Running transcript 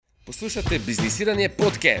Poslušate Biznisiranje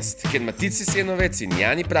podcast, kjer Matici Senovec in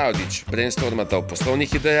Jani Pravdič brainstormata o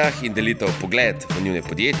poslovnih idejah in delita pogled v njune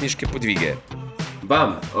podjetniške podvige.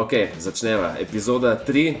 Bam, ok, začneva. Epizoda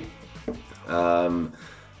 3.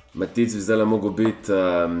 Matic bi zdaj mogel biti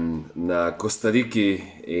na Kostariki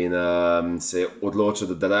in se je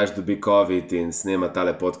odločil, da raje dobi COVID in snema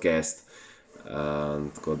tale podcast.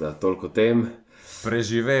 Tako da toliko o tem.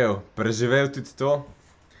 Preživel tudi to.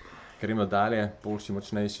 Gremo dalje, boljši,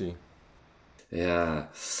 močnejši. Ja,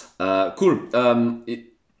 cool.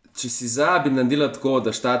 Če si bi naredila tako, da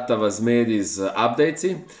štartava zmeri z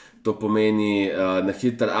updatesi, to pomeni na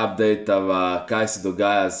hitro updatava, kaj se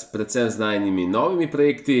dogaja predvsem z najnimi novimi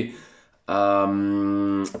projekti,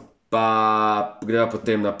 pa greva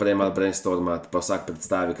potem naprej malo brainstormat, pa vsak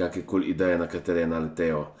predstavi kakšne cool ideje, na katere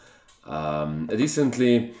naletejo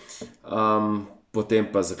recently, potem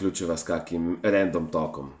pa zaključiva s kakim random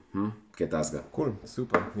talkom. Kaj je tazga? Cool,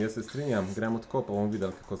 super, jaz se strinjam, gremo tako, pa bomo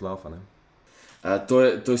videli, kako zlaufa, ne? To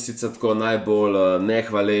je sicer tako najbolj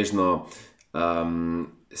nehvaležno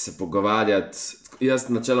se pogovarjati. Jaz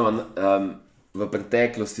načeloma v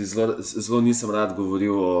preteklosti zelo nisem rad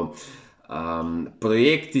govoril o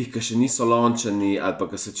projektih, ki še niso launchani ali pa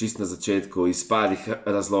ki so čisto na začetku iz parih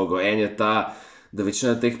razlogov. En je ta, da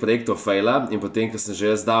večina teh projektov faila in potem, ko sem že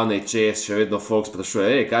jaz davnej čez, še vedno folk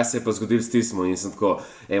sprašuje, kaj se je pa zgodilo s tismo, in sem tako,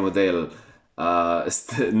 model,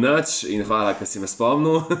 nič in hvala, ker si me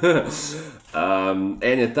spomnil.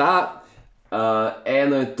 En je ta,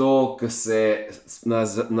 eno je to, ko se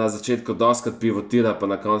na začetku doskrat pivotira,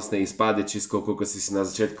 pa na koncu ne izpade čisto, kot si na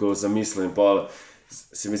začetku zamislil, in pol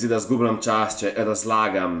se mi zdi, da zgubljam čas, če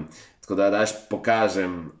razlagam, tako da daš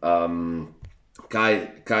pokažem,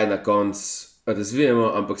 kaj na koncu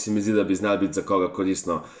razvijemo, ampak se mi zdi, da bi znal biti za koga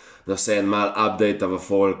koristno, da vse en mal update v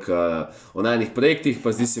folk o najnih projektih,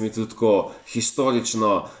 pa zdi se mi tudi tako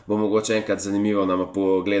historično, bo mogoče enkrat zanimivo nama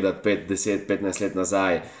pogledati 5, 10, 15 let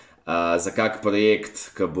nazaj za kak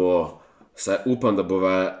projekt, ki bo, saj upam, da bo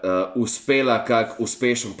uspela kak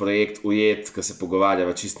uspešen projekt ujet, ki se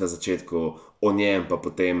pogovarjava čisto na začetku o njem, pa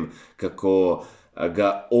potem kako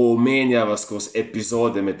ga omenjava skozi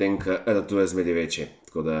epizode, medtem ko ratuje zmeri večji.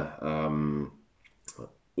 Tako da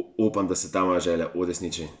upam, da se ta moja želja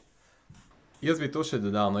uresniči. Jaz bi to še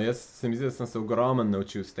dodal, jaz se mi zdi, da sem se ogromno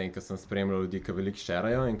naučil s tem, ker sem spremljal ljudi, ki veliko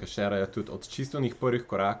šerajo in ki šerajo tudi od čisto njih prvih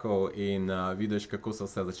korakov in vidiš, kako se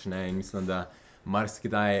vse začne, in mislim, da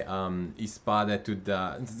marsikdaj izpade tudi,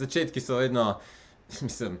 da začetki so vedno,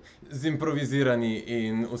 zimprovizirani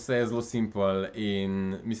in vse je zelo simple,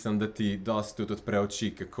 in mislim, da ti dosti tudi odpre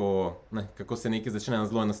oči, kako se nekaj začne na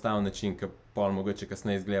zelo enostaven način, ki pol mogoče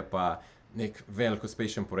kasneje izgleda pa nek velik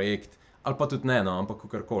uspešen projekt, ali pa tudi ne, ampak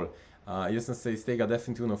kakorkoli. Jaz sem se iz tega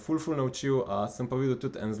definitivno ful naučil, sem pa videl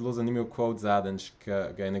tudi en zelo zanimiv quote zadnjič, ki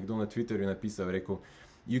ga je nekdo na Twitterju napisal, rekel: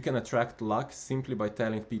 "You can attract luck simply by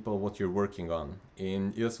telling people what you're working on."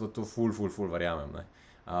 In jaz v to ful verjamem, ne.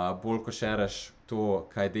 Bolj ko šeraš to,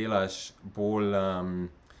 kaj delaš, bolj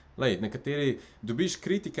nekateri dobiš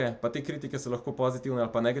kritike, pa te kritike so lahko pozitivne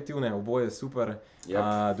ali pa negativne, oboje je super.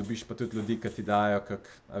 Yep. Dobiš pa tudi ljudi, ki ti dajo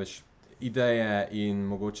ideje in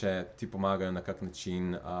mogoče ti pomagajo na kak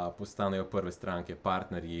način, postanejo prve stranke,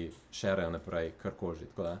 partnerji, šerajo naprej, karkoli že.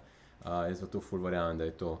 Tako da jaz v to ful verjamem, da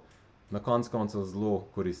je to na koncu zelo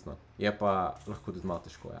koristno. Je pa lahko tudi malo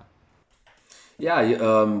težko, ja. Ja,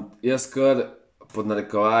 jaz kar pod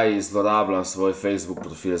narekovaji zlorabljam svoj Facebook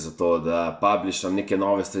profil za to, da publisham neke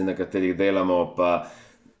nove stvari, na katerih delamo, pa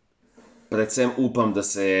predvsem upam, da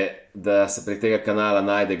se prek tega kanala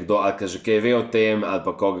najde kdo, ali ka že kaj ve o tem, ali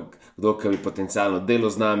pa kdo, ki bi potencialno delal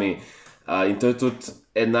z nami. In to je tudi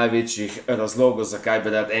en največjih razlogov, zakaj bi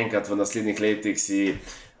rad enkrat v naslednjih letih si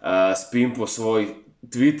spim po svoj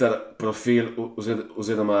Twitter profil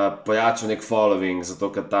oziroma pojačal nek following,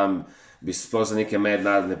 zato ker tam bi sploh za neke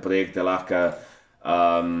mednarodne projekte lahko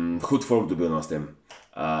hud folk dobil s tem.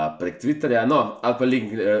 Prek Twitterja, ali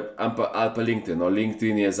pa LinkedIn.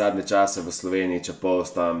 LinkedIn je zadnje čase v Sloveniji, če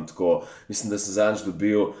postam tako, mislim, da sem zadnjič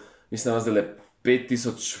dobil, mislim, da imam zdaj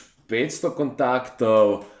 5500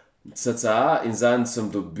 kontaktov cca, in zadnjič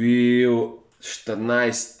sem dobil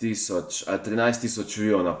 14,000 ali 13,000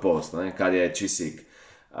 viewov na post, kar je čisik.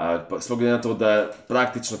 Sploh glede na to, da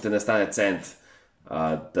praktično te ne stane cent,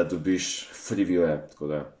 da dobiš free viewe, tako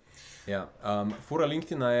da. Ja, fora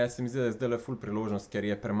LinkedIna je, se mi zdi, da je zdaj ful priložnost, ker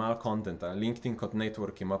je premalo kontenta. LinkedIn kot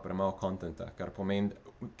network ima premalo kontenta, kar pomeni,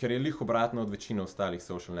 ker je lih obratno od večine ostalih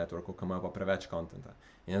social networkov, ki imajo pa preveč kontenta.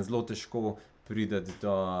 In je zelo težko priti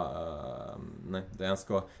do,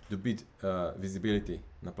 dejansko dobiti visibility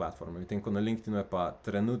na platformi. Medtem ko na LinkedInu je pa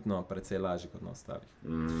trenutno precej lažje kot na ostalih.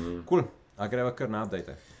 Cool, a greva kar na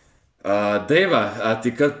update. Dejva, ti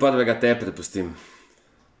kar prvega te prepustim.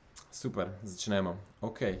 Super, začnemo.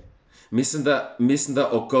 Okay. Mislim, da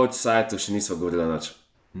o coach sajtu še nismo govorili nič.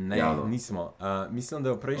 Ne, Javno. nismo. Mislim,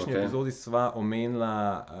 da v prejšnji Ok. epizodi sva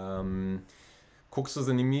omenila, koliko so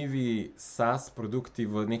zanimivi SaaS produkti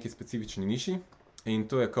v neki specifični niši. In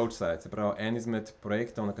to je CoachSite, se pravi, en izmed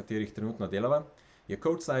projektov, na katerih trenutno delava, je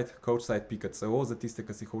CoachSite, coachsite.co, za tiste,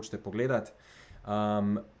 ki si hočete pogledati.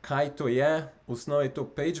 Kaj to je? V osnovi je to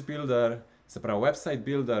page builder, se pravi website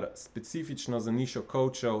builder, specifično za nišo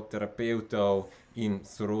coachov, terapevtov in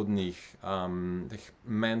sorodnih teh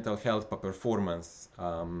mental health pa performance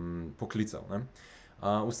poklicev. Ne?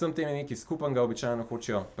 Vsem tem je nekaj skupnega, običajno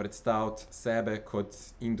hočejo predstaviti sebe kot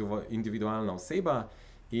individualna oseba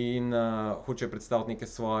in hočejo predstaviti neke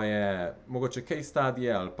svoje, mogoče case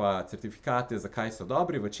studije ali pa certifikate, zakaj so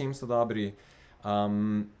dobri, v čem so dobri.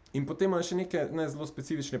 In potem imajo še neke zelo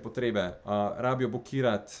specifične potrebe. Rabijo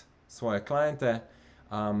blokirati svoje kliente,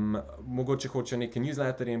 mogoče hočejo neke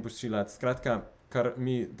newsletterje in pošiljati. Skratka, kar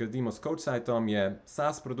mi gradimo s CoachSiteom, je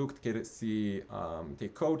SaaS produkt, kjer si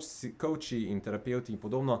te coachi in terapeuti in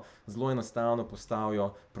podobno zelo enostavno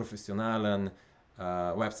postavijo profesionalen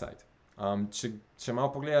website. Če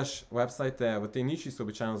malo pogledaš website v tej niši, so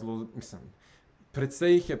običajno zelo,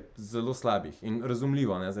 predvsej jih je zelo slabih in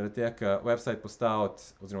razumljivo, ne? Zaradi tega, ker website postaviti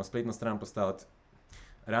oziroma spletno stran postaviti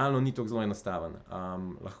realno ni tako zelo enostaven.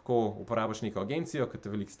 Lahko uporabiš neko agencijo, ki te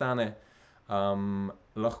veliko stane,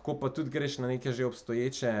 lahko pa tudi greš na neke že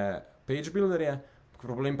obstoječe page builderje.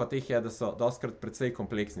 Problem pa teh je, da so dostikrat precej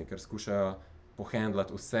kompleksni, ker skušajo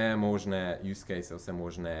pohandlati vse možne use case, vse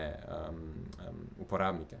možne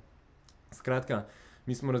uporabnike. Skratka,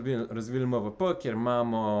 mi smo razvili MVP, kjer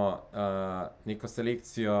imamo neko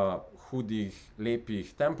selekcijo hudih,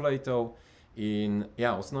 lepih templatov in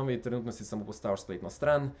ja, v osnovi trenutno si samo postaviš spletno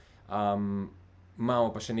stran,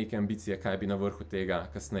 imamo pa še neke ambicije, kaj bi na vrhu tega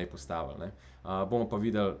kasneje postavili. Ne? Bomo pa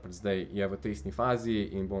videli, zdaj je v testni fazi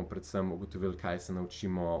in bomo predvsem ugotovili, kaj se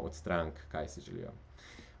naučimo od strank, kaj si želijo.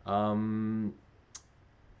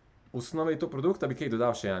 V osnovi je to produkt, da bi kaj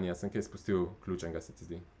dodal še, Jani, jaz sem kaj spustil ključnega, se ti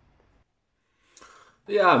zdi.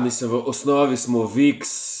 Ja, mislim, v osnovi smo Wix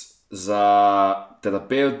za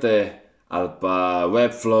terapevte, ali pa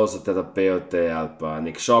Webflow za terapevte, ali pa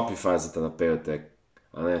nek Shopify za terapevte.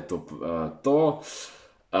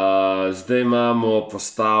 Zdaj imamo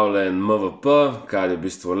postavljen MVP, kar je v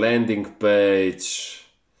bistvu landing page,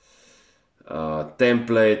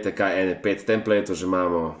 template, kaj 5 templatov že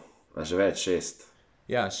imamo, a že več, 6.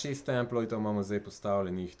 Ja, 6 templatov imamo zdaj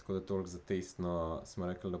postavljenih, tako da toliko za testno smo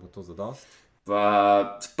rekli, da bo to zadost.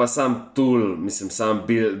 Pa sam tool, sam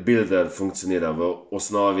builder funkcionira. V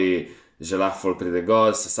osnovi že lahko pride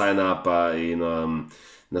gor, se sign upa in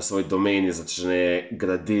na svoj domeni začne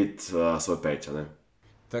graditi svoj page. Ne?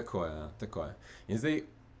 Tako je, tako je. In zdaj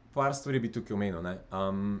par stvari bi tukaj omenil.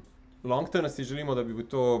 Long term si želimo, da bi bil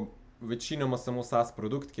to večinoma samo SaaS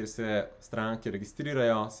produkt, kjer se stranke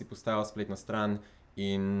registrirajo, si postavijo spletno stran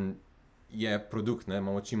in je produkt,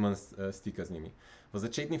 imamo čim manj stika z njimi. V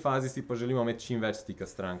začetni fazi si pa želimo imeti čim več stika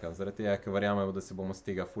s strankami, zaradi tega, ker verjamemo, da se bomo z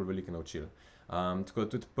tega ful veliko naučili. Tako da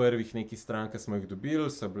tudi prvih nekih strank, ki smo jih dobili,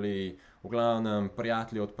 so bili v glavnem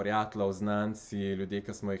prijatelji od prijateljev, znanci, ljudje,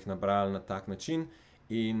 ki smo jih nabrali na tak način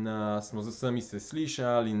in smo z vsemi se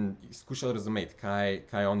slišali in skušali razumeti,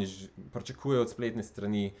 kaj oni pričakujejo od spletne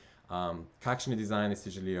strani, kakšne dizajne si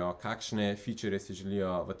želijo, kakšne feature si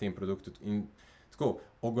želijo v tem produktu. In tako,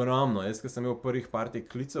 ogromno. Jaz, ko sem imel prvih par teh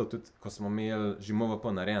klicev, tudi ko smo imeli že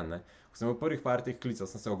MVP narejen, ko sem imel prvih par teh klicev,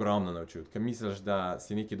 sem se ogromno naučil. Ker misliš, da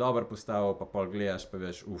si nekaj dobro postavil, pa pol gledaš, pa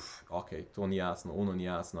veš, ok, to ni jasno, ono ni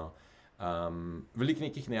jasno. Veliko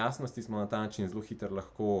nekih nejasnosti smo na ta način zelo hitro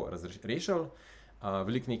lahko rešili.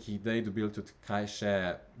 Veliko nekih idej dobili tudi, kaj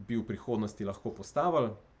še bi v prihodnosti lahko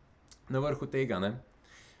postavili na vrhu tega.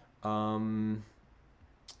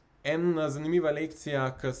 Ena zanimiva lekcija,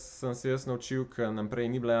 ki sem se jaz naučil, ki nam prej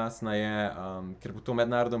ni bila jasna, je, ker bo to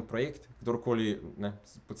mednaroden projekt, kdorkoli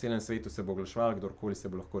po celem svetu se bo oglaševal, kdorkoli se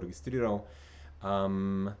bo lahko registriral.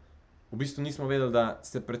 V bistvu nismo vedeli, da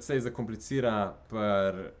se precej zakomplicira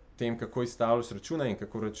pri tem, kako izstavljaš račune in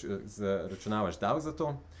kako zaračunavaš davek za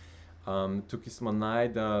to. Tukaj smo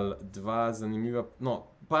najdel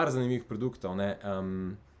par zanimivih produktov.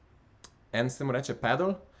 En se mu reče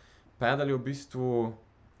Paddle. Paddle je v bistvu,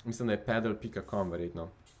 mislim, da je paddle.com verjetno,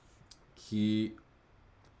 ki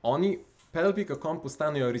oni, paddle.com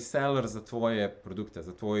postanejo reseller za tvoje produkte,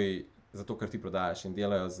 za to, kar ti prodajaš in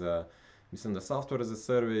delajo mislim, da software as a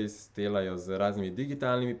service, delajo z raznimi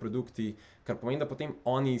digitalnimi produkti, kar pomeni, da potem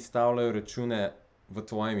oni izstavljajo račune v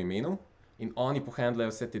tvojem imenu in oni pohandlajo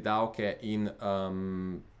vse te davke in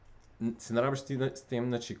se ne rabiš ti s tem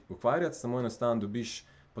nič ukvarjati, samo enostavno dobiš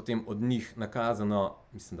potem od njih nakazano,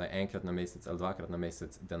 mislim, da je enkrat na mesec ali dvakrat na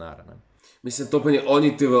mesec denar. Ne? Mislim, to pomeni,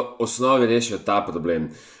 oni ti v osnovi rešijo ta problem.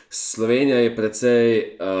 Slovenija je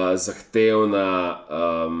precej zahtevna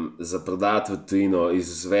za prodati v tujino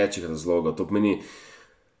iz večjih razlogov. To pomeni,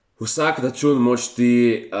 vsak račun moš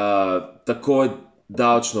ti takoj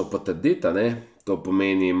davčno potrditi, ne? To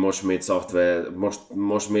pomeni, moš imeti software,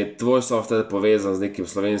 moš imeti tvoj software povezan z nekim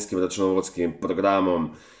slovenskim računovodskim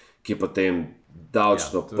programom, ki potem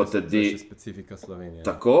davčno potrdi. To je še specifika Slovenije.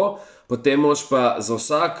 Tako, potem moš pa za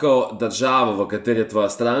vsako državo, v kateri je tvoja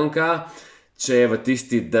stranka, če je v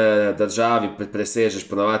tisti državi presežeš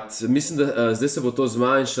ponavadi, mislim, da zdaj se bo to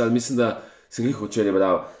zmanjšalo, mislim, da sem jih včeraj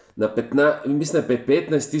bral, mislim, da je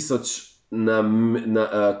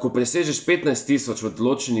 15,000, ko presežeš 15,000 v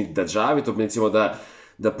določeni državi, to pomeni,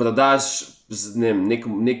 da prodaš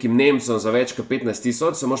nekim Nemcem za več kot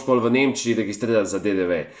 15,000, se moraš pol v Nemčiji registrirati za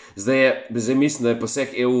DDV. Zdaj mislim, da je po vseh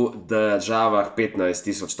EU državah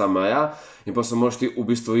 15,000 ta meja in pa se moraš ti v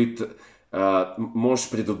bistvu moraš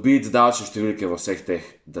pridobiti davčne številke v vseh teh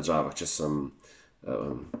državah, če sem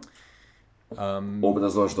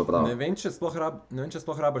obrazložil to prav. Ne vem, če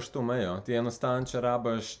sploh rabiš to mejo. Ti enostavno,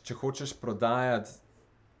 če hočeš prodajati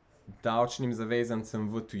davčnim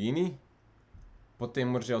zavezancem v tujini, potem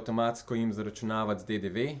moraš avtomatsko jim zaračunavati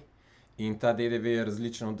DDV in ta DDV je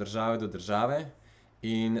različen od države do države.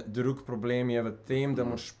 In drug problem je v tem, da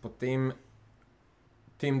moraš potem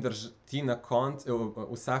ti na koncu,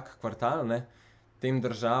 vsak kvartal, ne, tem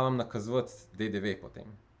državam nakazovati DDV potem.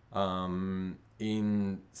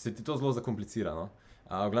 In se ti to zelo zakomplicira. No?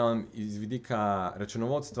 V glavnem, iz vidika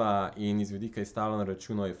računovodstva in iz vidika izstavljanja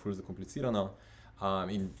računov je ful zakomplicirano.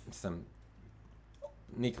 In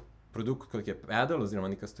nek produkt, kot je Paddle, oziroma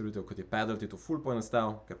neka storitev, kot je Paddle, ti to ful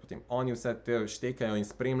poenostavi, ker potem oni vse te štekajo in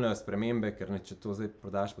spremljajo spremembe, ker če to zdaj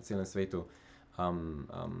prodaš po celem svetu,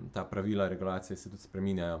 ta pravila, regulacije se tudi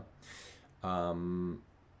spreminjajo.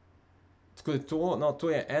 Tako da to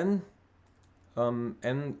je en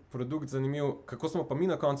produkt zanimiv. Kako smo pa mi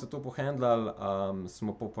na koncu to pohandlali,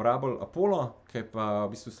 smo pa uporabili Apollo, ki je pa v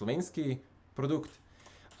bistvu slovenski produkt,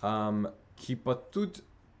 ki pa tudi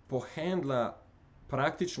pohandla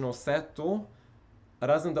praktično vse to,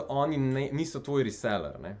 razen da oni niso tvoj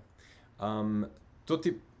reseller. Ne? To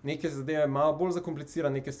ti neke zadeve malo bolj zakomplicira,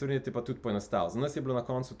 neke stvari ti pa tudi poenostavi. Za nas je bilo na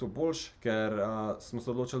koncu to boljše, ker smo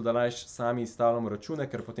se odločili, da lažje sami izstavljamo račune,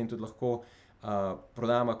 ker potem tudi lahko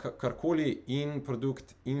prodajamo karkoli in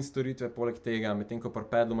produkt in storitve poleg tega, medtem ko pri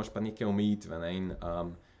Paddlu imaš pa neke omejitve, ne? In,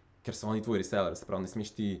 ker so oni tvoj reseller, se pravi, ne smeš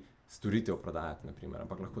ti storitev prodajati, naprimer,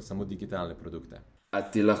 ampak lahko samo digitalne produkte. A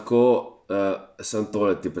ti lahko, sem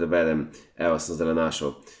tole ti preberem, evo sem zdaj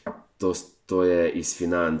našel, to je iz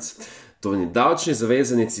Financ. To je davčni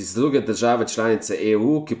zavezanec iz druge države članice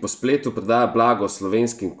EU, ki po spletu prodaja blago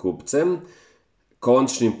slovenskim kupcem,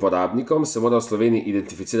 končnim porabnikom, se mora v Sloveniji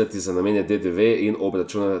identificirati za namene DDV in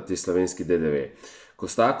obračunati slovenski DDV. Ko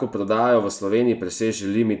s tako prodajo v Sloveniji preseže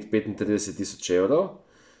limit 35,000 evrov,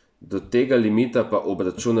 do tega limita pa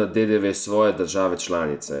obračuna DDV svoje države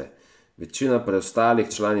članice. Večina preostalih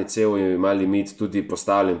članic EU ima limit tudi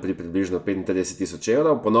postavljen pri približno 35,000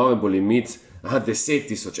 evrov, po novem bo limit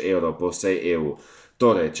 10,000 evrov po vsej EU.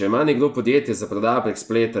 Torej, če ima nekdo podjetje za prodajo prek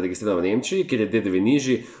spleta registrirano v Nemčiji, kjer je DDV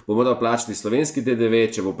nižji, bo moral plačati slovenski DDV,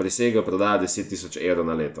 če bo presegel prodajo 10,000 evrov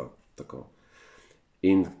na leto. Tako.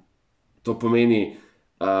 In to pomeni,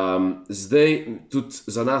 zdaj tudi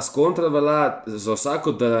za nas kontra velja, za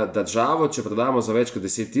vsako državo, če prodamo za več kot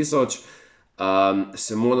 10,000,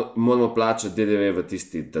 se moramo plačati DDV v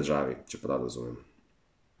tisti državi, če prav razumem.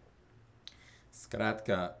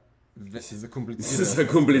 Skratka,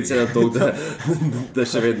 zakomplicirano to, da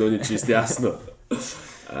še vedno ni čisto jasno.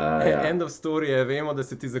 Ja. End of story je, vemo, da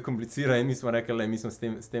se ti zakomplicira in mi smo rekli, mi smo s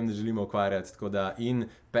tem ne želimo ukvarjati. Tako da in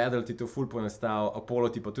Paddle ti to ful poenostavi, Apollo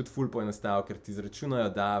ti pa tudi ful poenostavi, ker ti zračunajo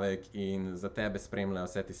davek in za tebe spremljajo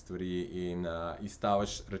vse te stvari in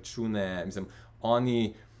izstaviš račune, mislim,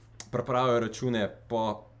 oni pripravijo račune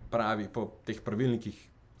po teh pravilnikih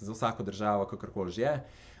za vsako državo, kakorkoli že je.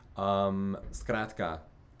 Skratka,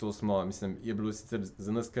 to smo, mislim, je bilo sicer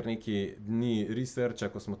za nas kar nekaj dni researcha,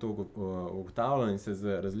 ko smo to ugotavljali in se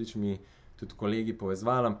z različnimi tudi kolegi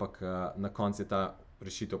povezvali, ampak na koncu je ta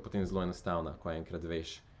rešitev potem zelo enostavna, ko enkrat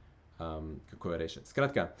veš, kako je rešiti.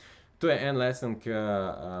 Skratka, to je en lesson, ki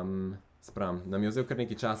nam je vzel kar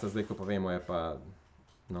nekaj časa, zdaj ko povemo, je pa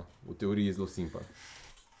v teoriji zelo simpel.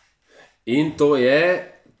 In to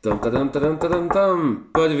je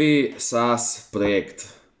prvi SaaS projekt.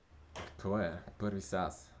 To je prvi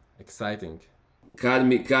SaaS. Exciting.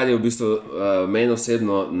 kar je v bistvu meni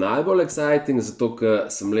osebno najbolj exciting, zato ker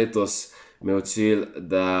sem letos imel cilj,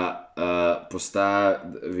 da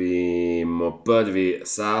postavimo prvi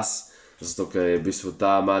SaaS, zato ker je v bistvu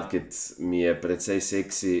ta market mi je precej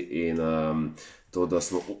seksi in to, da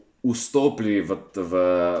smo vstopili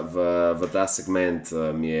v ta segment,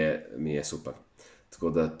 mi je super. Tako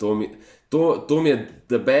da to mi je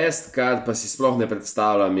the best, kar pa si sploh ne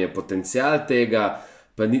predstavljam, je potencial tega,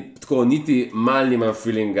 pa tako niti mal nimam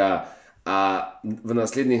feelinga, v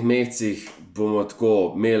naslednjih mesecih bomo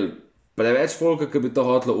tako imeli preveč folka, ki bi to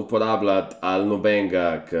hotelo uporabljati, ali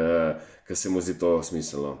nobenega, ki se mu zdi to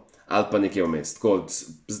smiselno. Ali pa nekje vmes. Tako,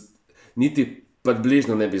 niti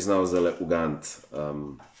približno ne bi znal zdaj uganiti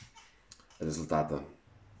rezultata.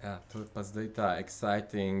 Ja, to je pa zdaj ta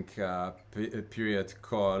exciting period,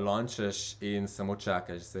 ko launchaš in samo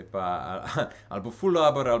čakaš. Zdaj pa ali bo full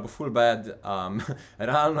dober, ali bo full bad.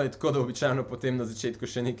 Realno je tako, da običajno potem na začetku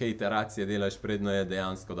še nekaj iteracije delaš, predno je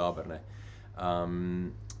dejansko dober.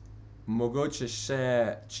 Mogoče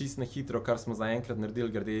še čist na hitro, kar smo zaenkrat naredili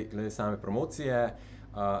glede same promocije.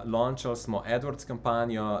 Launchali smo AdWords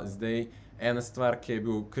kampanjo, zdaj ena stvar, ki je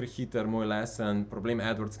bil kar hiter moj lesson, problem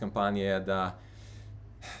AdWords kampanje je, da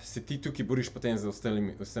se ti tukaj boriš potem z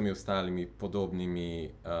vsemi ostalimi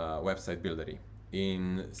podobnimi website builderji.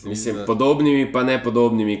 Mislim, podobnimi pa ne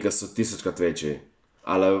podobnimi, ki so 1000krat večji.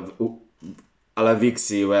 Ala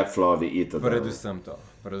Wixi, Webflowi itd.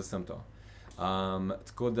 Predvsem to.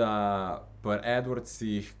 Tako da pri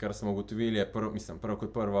AdWordsih, kar smo ugotovili, je prvo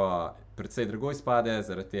kot prvo precej drago izpade,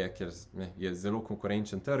 zaradi tega, ker je zelo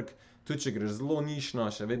konkurenčen trg. Tudi če greš zelo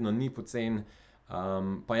nišno, še vedno ni pocen.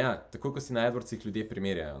 Pa ja, tako ko si na AdWordsih ljudje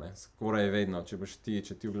primerjajo, skoraj vedno, če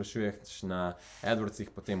ti oglašuješ na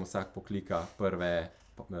AdWordsih, potem vsak poklika prve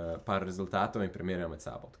par rezultatov in primerjajo med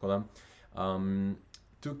sabo. Tako da,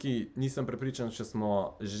 tukaj nisem prepričan, če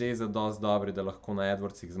smo že zadosti dobri, da lahko na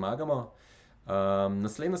AdWordsih zmagamo.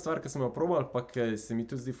 Naslednja stvar, ki smo jo probali, pa ki se mi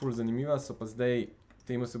tudi zdi ful zanimiva, so pa zdaj,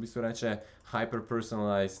 temu se v bistvu reče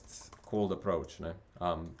hyper-personalized cold approach,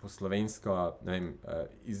 po slovensko, ne vem,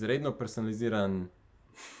 izredno personaliziran,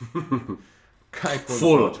 kaj cold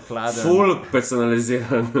approach, hladen. Full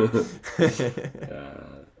personaliziran.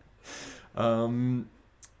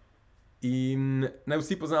 In ne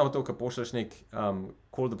vsi poznamo to, ko pošlješ nek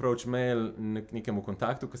cold approach mail nekemu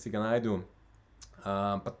kontaktu, ki si ga najdu,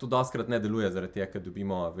 pa to dostikrat ne deluje, zaradi tega, ker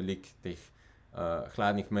dobimo veliko teh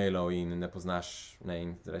hladnih mailov in ne poznaš,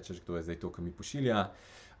 in rečeš, kdo je zdaj to, ki mi pošilja.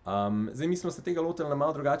 Zdaj mi smo se tega lotili na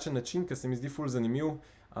malo drugačen način, ki se mi zdi ful zanimiv.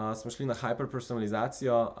 Smo šli na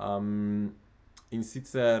hyperpersonalizacijo in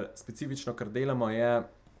sicer specifično, kar delamo je,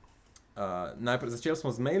 najprej začeli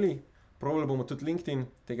smo z maili, probali bomo tudi LinkedIn,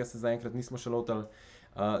 tega se zaenkrat nismo še lotili.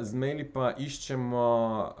 Z maili pa iščemo,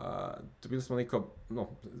 dobili smo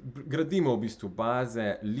gradimo v bistvu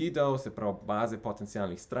baze leadov, se pravi baze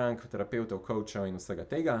potencialnih strank, terapeutov, coachov in vsega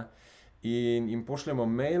tega. In jim pošljemo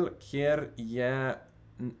mail, kjer je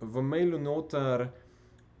v mailu noter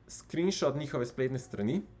screenshot njihove spletne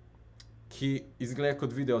strani, ki izgleda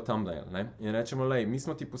kot video thumbnail. In rečemo, mi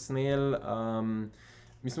smo ti posneli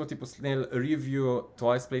review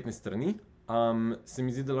tvoje spletne strani, se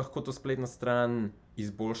mi zdi, da lahko to spletno stran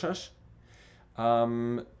izboljšaš.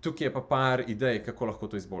 Tukaj je pa par idej, kako lahko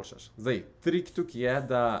to izboljšaš. Zdaj, trik tukaj je,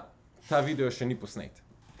 da ta video še ni posnet,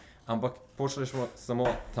 ampak pošlješ samo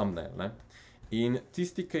thumbnail. In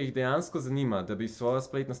tisti, ki jih dejansko zanima, da bi svojo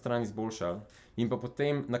spletno stran izboljšali, in pa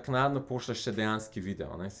potem naknadno pošlješ še dejanski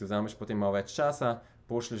video. Si vzameš potem malo več časa,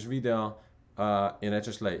 pošlješ video in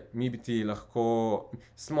rečeš, mi bi ti lahko,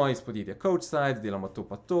 smo iz podjetja CoachSite, delamo to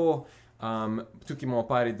pa to, tukaj imamo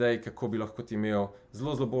par idej, kako bi lahko ti imel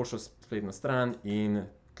zelo boljšo spletno stran in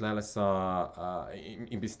tlele so,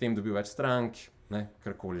 in bi s tem dobil več strank,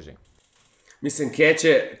 karkoli že. Mislim,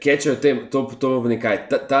 keče o tem, to bo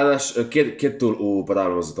nekaj. Ta naš, kje tool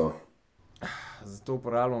uporabljamo za to? Zato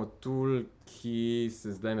uporabljamo tool, ki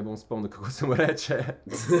se zdaj ne bom spomnil, kako se mu reče.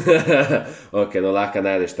 Ok, no lahko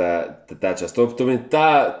najdeš ta čas.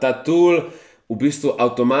 Ta tool v bistvu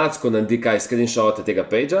avtomatsko naredi kaj screenshote tega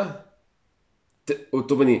pagea. To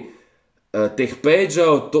pomeni, teh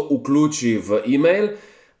pageov to vključi v e-mail.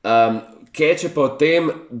 Keče pa o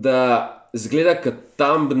tem, da zgleda kot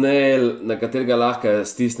thumbnail, na katerega lahko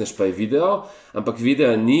stisneš pa je video, ampak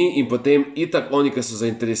video ni in potem itak oni, ki so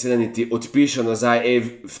zainteresirani, ti odpišejo nazaj,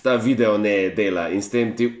 ta video ne dela in s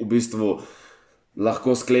tem ti v bistvu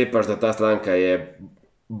lahko sklepaš, da ta stranka je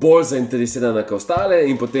bolj zainteresirana kot ostale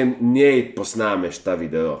in potem njej posnameš ta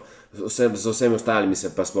video. Z vsemi ostalimi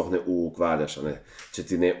se pa sploh ne ukvarjaš, če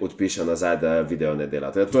ti ne odpišejo nazaj, da video ne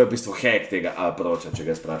dela. To je v bistvu hack tega approacha, če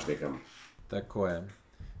ga sprašujem. Tako je.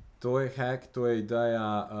 To je hack, to je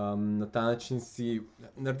ideja. Na ta način si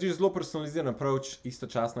narediš zelo personaliziran approach,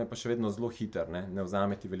 istočasno je pa še vedno zelo hiter, ne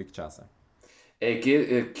vzame ti veliko časa.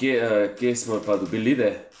 Kje smo pa dobili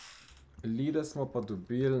lide? Lide smo pa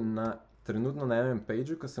dobili trenutno na enem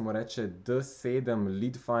pageu, ki se mu reče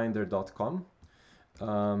d7leadfinder.com,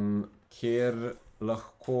 kjer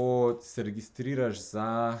lahko se registriraš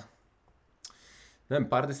za, ne vem,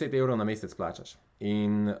 par 10 evrov na mesec plačaš.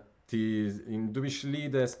 In dobiš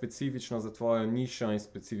lide specifično za tvojo nišo in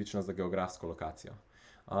specifično za geografsko lokacijo.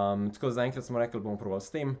 Tako zaenkrat smo rekli, bomo probali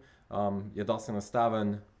s tem, je dosti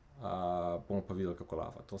enostaven, bomo pa videli, kako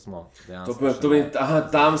lava. To smo dejansko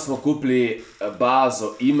tam smo kupili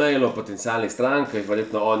bazo e-mailov potencialnih strank, ki jih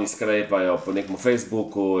verjetno oni skrepajo po nekem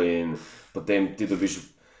Facebooku in potem ti dobiš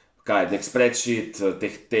nek spreadsheet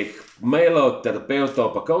teh mailov,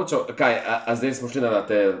 terapeutov pa coachov. A zdaj smo šli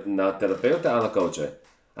na terapeute ali na coache?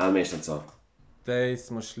 Ali mešanico? Zdaj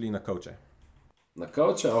smo šli na coache. Na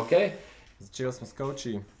coache, ok. Začeli smo s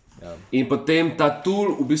coachi. Ja. In potem ta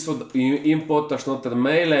tool, v bistvu jim potaš noter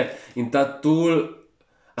maile in ta tool,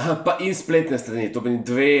 pa in spletne strani, to bi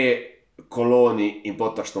 2 koloni in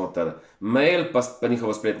potaš noter mail, pa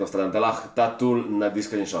njihovo spletno stran, da lahko ta tool naredi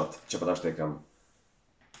screenshot, če pa daš tekam.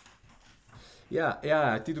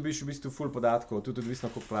 Ja, ti dobiš v bistvu full podatkov, tudi odvisno,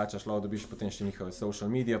 koliko plačaš, lahko dobiš potem še njihove social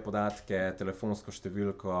media podatke, telefonsko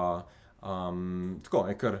številko, tako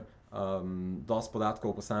je kar dosti podatkov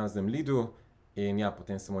o posameznem leadu. In ja,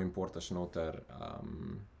 potem samo importaš noter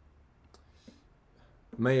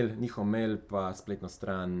njihov mail, pa spletno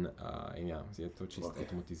stran in ja, je to čisto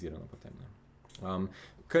avtomatizirano potem.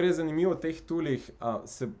 Kar je zanimivo v teh toolih,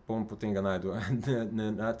 se bom potem ga najdel, ne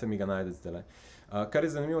mi ga najdete zdaj. Kar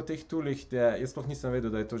je zanimivo v teh toolih, jaz sploh nisem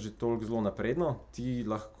vedel, da je to že toliko zelo napredno. Ti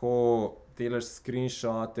lahko delaš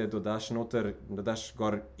screenshote, dodaš noter, dodaš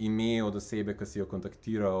gor ime od osebe, ki si jo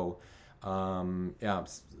kontaktiral,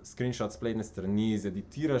 screenshot spletne strani,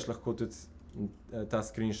 zeditiraš lahko tudi ta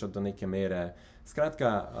screenshot do neke mere.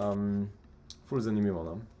 Skratka, ful zanimivo,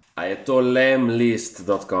 no? A je to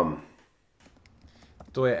lemlist.com?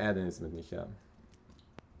 To je eden izmed njih, ja.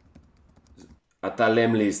 A ta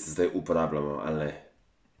lemlist zdaj uporabljamo, ali ne?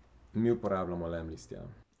 Mi uporabljamo lemlist, ja.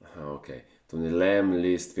 Aha, ok. To ni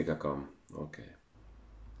lemlist.com, ok.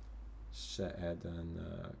 Še eden,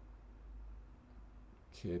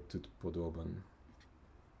 ki je tudi podoben.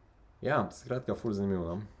 Ja, skratka, ful zanimivo,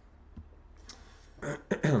 no?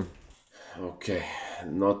 Ok,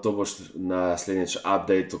 no to boš na naslednjič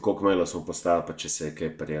update, koliko mailov smo postavili, pa če se je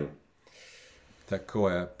kaj prijel. Tako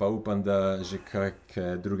je, pa upam, da že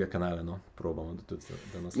kakšne druge kanale, no, probamo, da tudi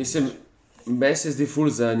da nas... Mislim, meni se zdi ful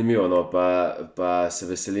zanimivo, no, pa se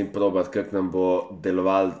veselim probati, kako nam bo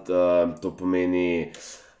delovalo, to pomeni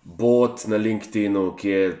bot na LinkedInu,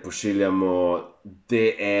 kjer pošiljamo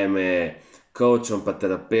DM-e coachom pa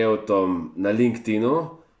terapeutom na LinkedInu,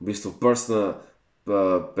 v bistvu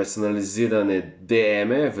personalizirane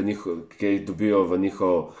DM-e, ki jih dobijo v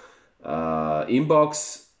njihov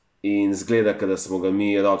inbox in zgleda, da smo ga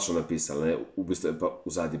mi ročno napisali, ne? V bistvu je pa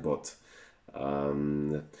vzadnji bot.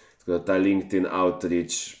 Tako da ta LinkedIn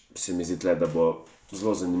outreach se mi zdi tle, da bo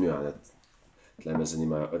zelo zanimivo, ne? Tle me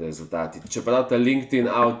zanimajo rezultati. Čeprav ta LinkedIn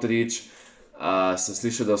outreach sem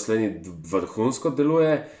slišal, da v Sloveniji vrhunsko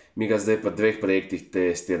deluje, mi ga zdaj pa v 2 projektih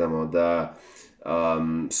testiramo, da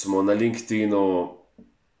smo na LinkedInu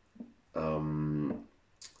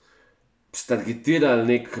stargetirali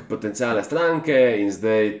neke potencialne stranke in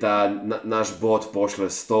zdaj ta naš bot pošle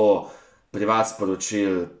 100 privat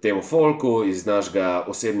sporočil temu folku iz našega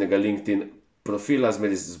osebnega LinkedIn profila,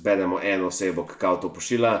 zmeri zberemo eno osebo, kako to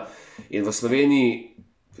pošilja. In v Sloveniji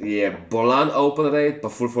je bolan open rate, pa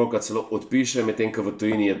full folka celo odpiše, medtem ko v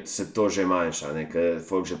tujini se to že manjša, ne, ker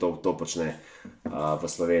folk že to počne. V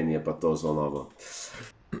Sloveniji je pa to zelo novo.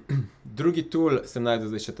 Drugi tool sem najdel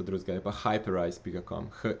zdaj še ta drugega, je pa hyperice.com,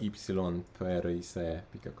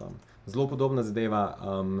 hyperice.com. Zelo podobna zadeva.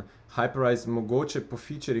 Hyperice mogoče po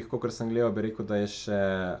featurjih, kakor sem gledal, bi rekel, da je še,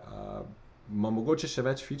 ima mogoče še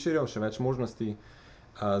več featurjev, še več možnosti.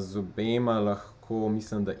 Z obema lahko,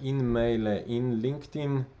 mislim, da in maile in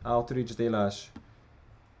LinkedIn outreach delaš.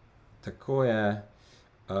 Tako je.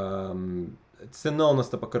 Cenovno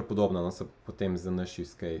sta pa kar podobna, no, so potem za naš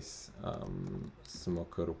use case smo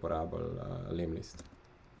kar uporabili Lemlist.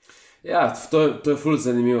 Ja, to je ful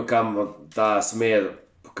zanimivo, kam ta smer,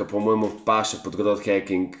 ki po mojemu paše pod growth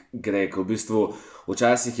hacking gre, ko v bistvu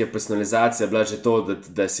včasih je personalizacija bila že to,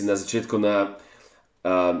 da si na začetku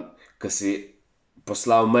ko si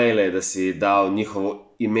poslal maile, da si dal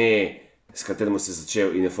njihovo ime, s katerim si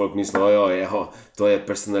začel in je folk mislil, to je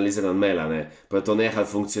personaliziran mail, ne, pa je to nehalo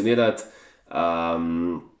funkcionirati.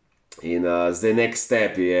 In zdaj next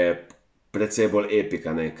step je precej bolj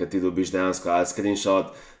epika, ker ti dobiš dejansko ali screenshot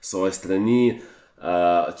svoje strani.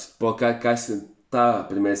 Ta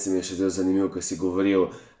primer se mi je še zelo zanimiv, ko si govoril,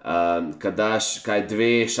 kad daš kaj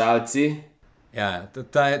 2 šalci. Ja,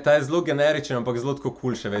 ta je zelo generičen, ampak zelo tako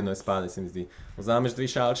kul še vedno izpade, se mi zdi. Vzameš 2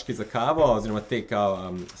 šalčki za kavo, oziroma te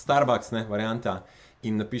kao Starbucks, varianta,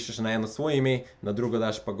 in napišeš na eno svoje ime, na drugo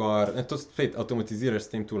daš pa gor, to spet avtomatiziraš s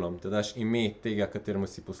tem toolom, da daš ime tega, kateremu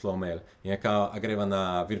si poslal mail. In je kao, a greva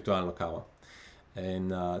na virtualno kavo. In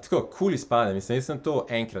tako, kul izpade, mislim, jaz sem to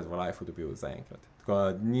enkrat v lifeu dobil zaenkrat.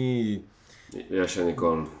 Tako, ni... Ja, še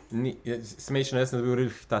nikoli. Smešno, jaz sem dobil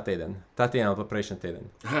ta teden ali pa prejšnji teden.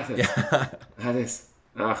 Res?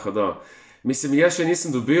 Hodo. Mislim, jaz še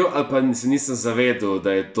nisem dobil, ali pa se nisem zavedel,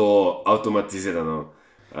 da je to avtomatizirano.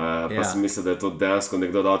 Pa sem mislil, da je to dejansko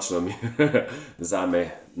nekdo ročno mi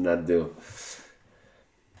zame naredil.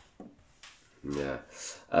 Ja.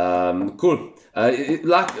 Cool.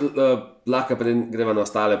 Lahko greva na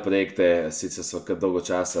ostale projekte, sicer so kar dolgo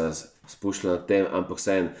časa spuščali na tem, ampak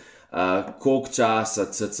vseeno. Koliko časa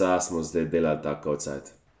cca smo zdaj delali ta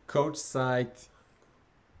CoachSite? CoachSite,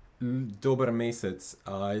 dober mesec.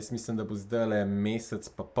 Jaz mislim, da bo zdaj mesec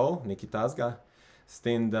pa pol, nekaj tasga. S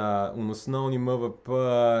tem, da v osnovni MVP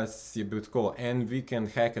je bil tako en vikend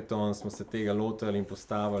hackathon, smo se tega lotili in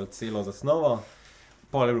postavili celo zasnovo.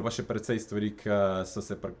 Pol je bilo pa še precej stvari, ki so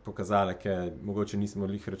se pokazale, ker mogoče nismo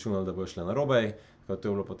lih računali, da bo šle narobe. To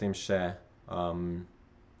je bilo potem še...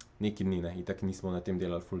 neki dni, itak nismo na tem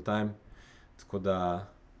delali full time, tako da,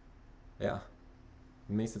 ja,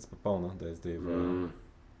 mesec pa polno, da je zdaj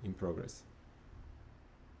in progress.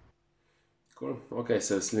 Cool, ok,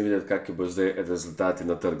 se veselim videti, kakšni bo zdaj rezultati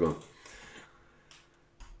na trgu.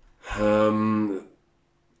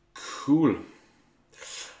 Cool.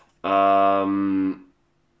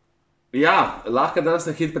 Ja, lahko danes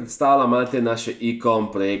na hitro predstavljam malo te naše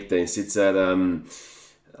e-com projekte in sicer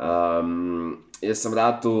jaz sem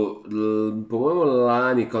ratu, po mojemu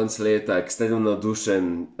lani konc leta, ekstremno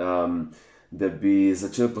navdušen, da bi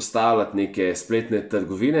začel postavljati neke spletne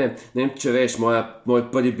trgovine. Ne vem, če veš, moj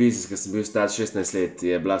prvi biznis, ki sem bil star 16 let,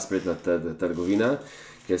 je bila spletna trgovina,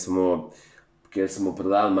 kjer smo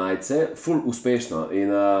prodali majice, ful uspešno. In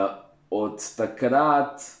od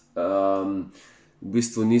takrat v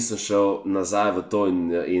bistvu nisem šel nazaj v to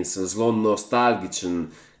in sem zelo nostalgičen,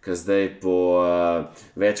 ker zdaj po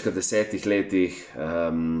več kot 10 letih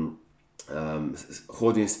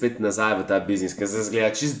hodim spet nazaj v ta biznis, ker zdaj zgleda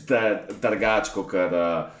čisto drugače, kot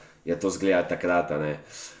je to zgleda takrat.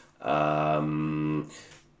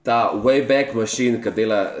 Ta Wayback Machine, ki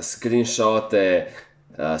dela screenshote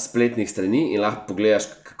spletnih strani in lahko pogledaš,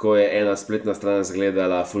 kako je ena spletna stran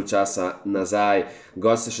izgledala ful časa nazaj,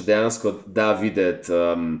 gor se še dejansko da videti.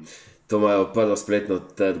 To imajo prvo spletno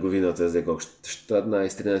trgovino, to je zdaj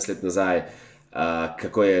 14-13 let nazaj,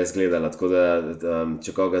 kako je izgledala. Tako da,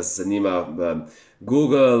 če koga zanima,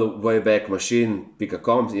 Google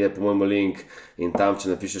waybackmachine.com je po mojemu link in tam,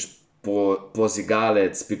 če napišeš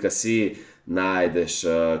pozigalec.si, najdeš,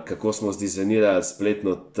 kako smo zdizajnirali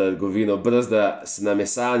spletno trgovino, brez da se nam je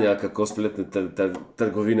sanjalo, kako spletne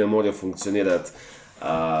trgovine morajo funkcionirati.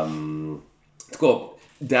 Tako,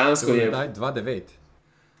 dejansko je... 2.9.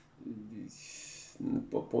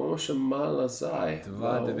 Popolno še malo nazaj.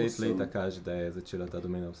 2.9 leta kaže, da je začela ta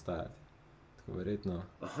domena obstajati. Tako verjetno.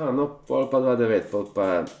 Aha, no, pol pa 2.9, pol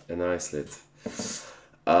pa 11 let.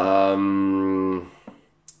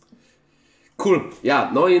 Cool, ja,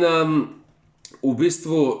 no in v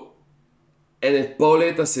bistvu ene pol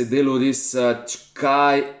leta se je delal research,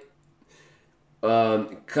 kaj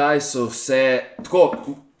so vse,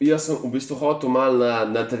 tako, jaz sem v bistvu hotel malo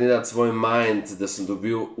natrenirati svoj mind, da sem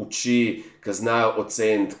dobil oči, ki znajo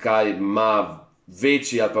oceniti, kaj ima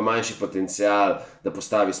večji ali pa manjši potencial, da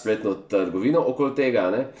postavi spletno trgovino okoli tega,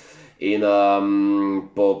 ne. In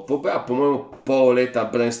po mojemu pol leta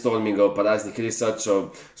brainstormingov pa raznih researchov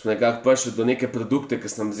smo nekako prišli do neke produkte, ki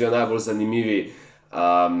so nam zelo najbolj zanimivi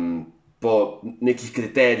po nekih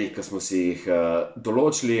kriterijih, ki smo si jih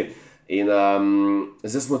določili. In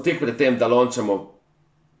zdaj smo tek pred tem, da launchamo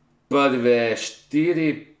prve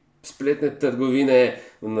 4 spletne trgovine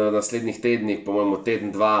v naslednjih tednih, po mojemu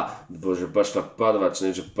teden, 2, bo že prišla prva, če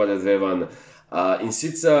ne že prve 2 ven. In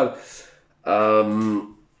sicer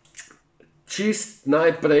čist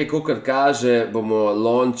najprej, kakor kaže, bomo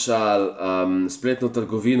launchali spletno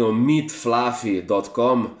trgovino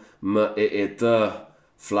meetfluffy.com, M-E-E-T,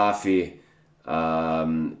 fluffy.com.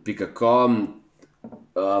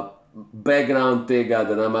 Background tega,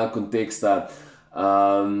 da nam malo konteksta.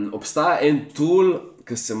 Obstaja en tool,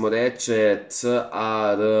 ki se mu reče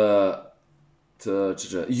CRM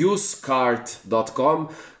usecart.com,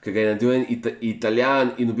 ki ga je naredil en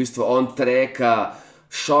Italijan in v bistvu on treka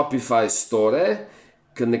Shopify store,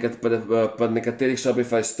 ker pri nekaterih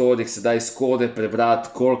Shopify storih se da iz kode prebrati,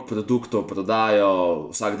 koliko produktov prodajo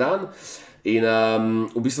vsak dan. In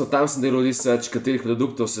v bistvu tam sem delal research, katerih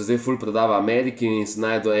produktov se zdaj ful prodava v Ameriki in sem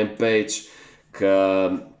najdel en page, ki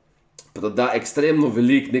proda ekstremno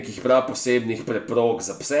veliko nekih prav posebnih preprog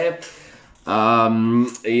za pse.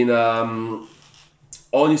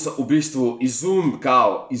 Oni so v bistvu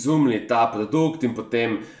izumili ta produkt in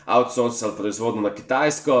potem outsourcali proizvodnjo na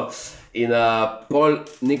Kitajsko. In pol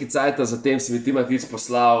nekaj cajta zatem si mi ti Matic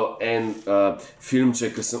poslal en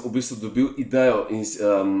filmček, ker sem v bistvu dobil idejo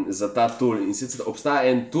za ta tool. In sicer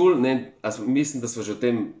obstaja en tool, mislim, da smo že o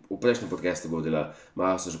tem v prejšnjem podcastu govorili,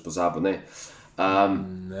 malo sem že pozabil, ne?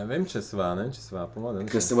 Ne vem, če sva, pomodim.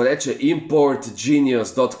 Ker se mu reče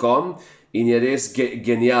importgenius.com in je res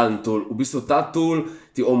genijalen tool. V bistvu ta tool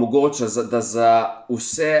ti omogoča, da za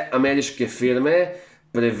vse ameriške firme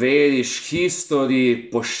preveriš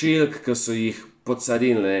history pošiljk, ki so jih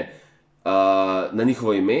pocarinile na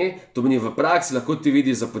njihovo ime. To pomeni, v praksi lahko ti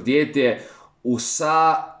vidi za podjetje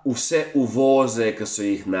vse uvoze, ki so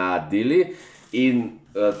jih naredili in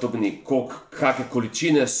to pomeni, kakšne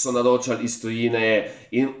količine so naročali iz tujine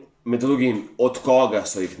in med drugim od koga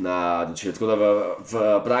so jih naročili. Tako da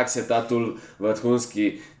v praksi je ta tool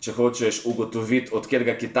vrhunski, če hočeš ugotoviti, od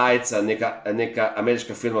katerega Kitajca neka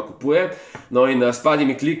ameriška firma kupuje. No in s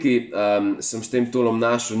parimi kliki sem s tem toolom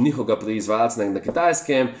našel njihovega proizvajalca na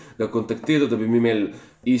Kitajskem, ga kontaktiral, da bi mi imeli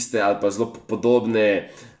iste ali pa zelo podoben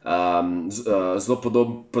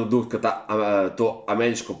produkt kot to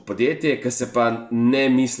ameriško podjetje, ki se pa ne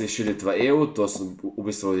misli širiti v EU. To v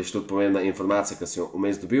bistvu je tudi pomembna informacija, ki sem jo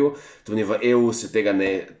vmes dobil. To v EU se tega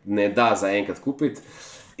ne da zaenkrat kupiti.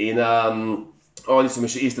 In oni so mi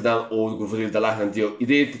še isti dan odgovorili, da lahko naredijo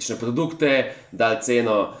identične produkte, dali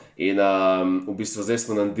ceno in v bistvu zdaj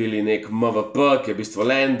smo naredili nek MVP, ki je v bistvu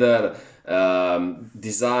lender,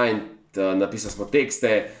 design, napisali smo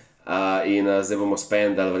tekste. In zdaj bomo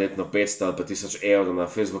spendali verjetno 500 ali pa 1000 evrov na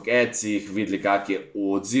Facebook adsih, videli, kak je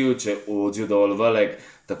odziv, če je odziv dovolj velik,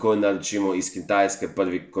 takoj naročimo iz Kitajske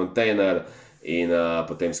prvi kontejner in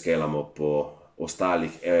potem skelamo po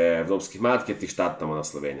ostalih evropskih marketih, štartamo na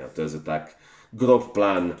Slovenijo. To je zdaj tak grob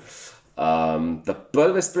plan ta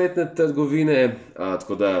prve spletne trgovine,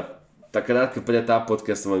 tako da takrat, ko pride ta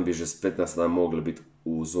podcast, bi že spletna stran mogla biti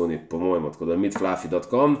v zoni, po mojemu, tako da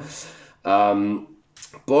meetfluffy.com.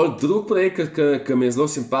 Pol drug projekt, ki mi je zelo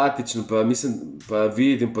simpatičen, pa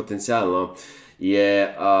vidim potencialno,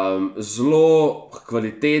 je zelo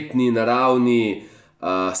kvalitetni, naravni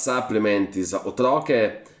supplementi za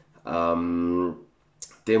otroke.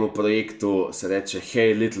 Temu projektu se reče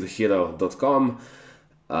heylittlehero.com.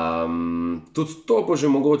 Tudi to bo že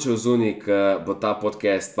mogoče v zuni, ko bo ta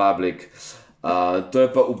podcast public. To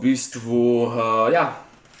je pa v bistvu,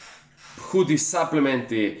 hudi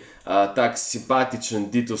supplementi, tak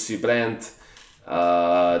simpatičen D2C brand,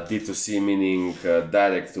 D2C meaning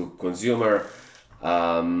direct to consumer.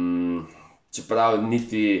 Čeprav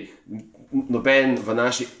niti noben v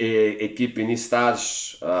naši ekipi ni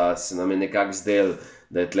starš, se nam je nekako zdel,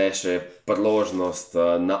 da je tle še priložnost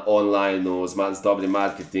na onlineu z dobrim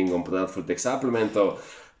marketingom prodati ful teh supplementov.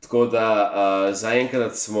 Tako da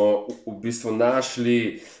zaenkrat smo v bistvu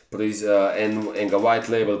našli enega white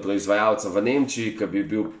label proizvajalca v Nemčiji, ki bi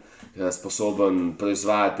bil sposoben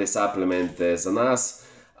proizvajati te supplemente za nas,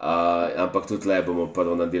 ampak tudi le bomo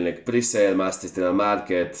prvo naredili nek pre-sale, mass testiral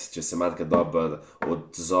market, če se market dobro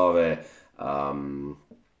odzove,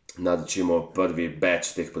 naročimo prvi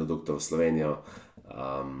batch teh produktov v Slovenijo.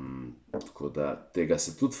 Tako da tega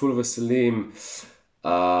se tudi ful veselim.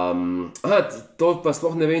 To pa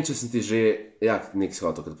sploh ne vem, če sem ti že nek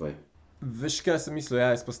shod okrat povej. Veš, kaj sem mislil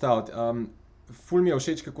izpostaviti? Ful mi je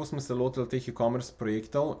všeč, kako smo se lotili teh e-commerce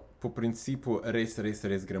projektov, po principu res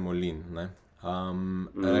gremo lean, ne?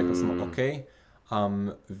 Rekli smo,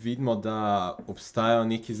 vidimo, da obstajajo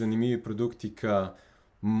neki zanimivi produkti, ki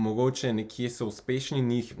mogoče nekje so uspešni,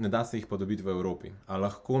 ne da se jih pa dobiti v Evropi. A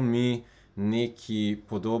lahko mi nekaj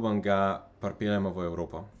podobnega pripeljemo v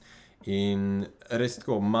Evropo. In res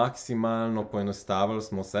tako maksimalno poenostavili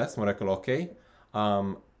smo vse, smo rekli,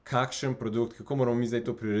 kakšen produkt, kako moramo mi zdaj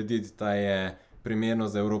to prirediti, da je primerno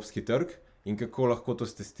za evropski trg in kako lahko to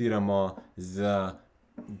testiramo z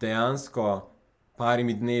dejansko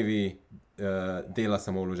parimi dnevi dela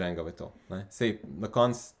samo vloženega v to. Sej na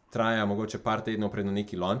koncu traja mogoče par tednov predno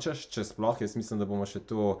nekaj launchaš, če sploh, jaz mislim, da bomo še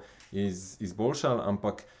to izboljšali,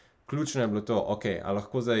 ampak ključno je bilo to, a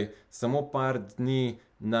lahko zdaj samo par dni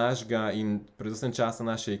našega in predvsem časa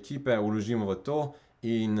naše ekipe vložimo v to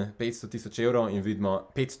in 500 000 evrov in vidimo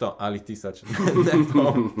 500 ali 1000,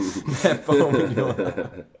 ne pol milijona.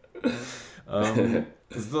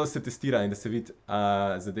 Zelo se testira in da se vidi,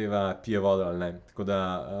 zadeva pije vodo ali ne. Tako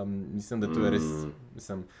da mislim, da to je res,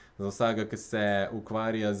 za vsakega, ki se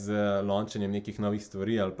ukvarja z launčanjem nekih novih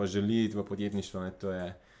stvari ali pa želi iti v podjetništvo, ne, to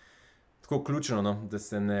je tako ključno, no, da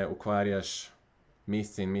se ne ukvarjaš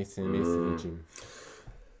mesece in mesece in mesece nečim.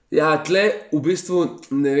 Ja, tle v bistvu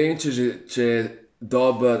ne vem, če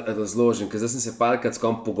dobro razložim, ker zdaj sem se parkrat s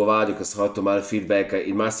kom pogovarjal, ker sem hotel malo feedbacka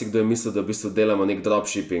in marsikdo je mislil, da v bistvu delamo nek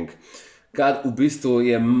dropshipping, kar v bistvu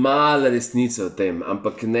je malo resnice o tem,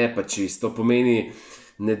 ampak ne pa čisto. To pomeni,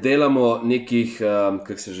 ne delamo nekih,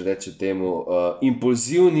 kako se že reče temu,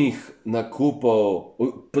 impulzivnih nakupov,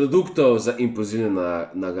 produktov za impulzivne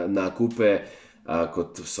nakupe,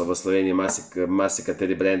 kot so v Sloveniji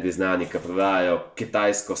marsikateri brendi znani, ki prodajajo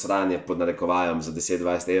kitajsko sranje pod narekovajem za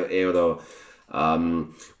 10-20 evrov.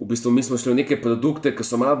 V bistvu mi smo šli v neke produkte, ki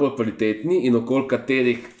so malo bolj kvalitetni in okoli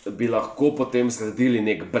katerih bi lahko potem zgradili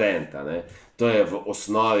nek brand. Ne? To je v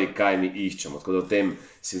osnovi, kaj mi iščemo. Tako da v tem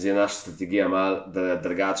se mi zdi naša strategija malo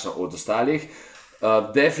drugačna od ostalih.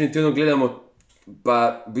 Definitivno gledamo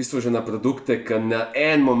pa v bistvu že na produkte, ki na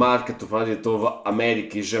enem marketu, pa je to v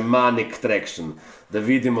Ameriki, že ima nek traction, da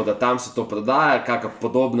vidimo, da tam se to prodaja, kakšna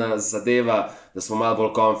podobna zadeva, da smo malo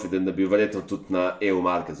bolj confident, da bi verjetno tudi na EU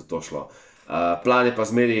marketu to šlo. Plan je pa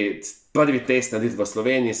zmeri prvi test narediti v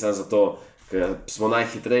Sloveniji, samo zato, ker smo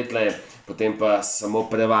najhitreje tle, potem pa samo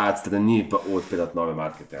prevajati strani pa odpirati nove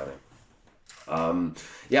markete.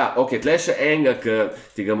 Ja, ok, tle še enega, ki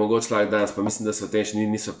ti ga mogoče lahko danes, pa mislim, da se o tem še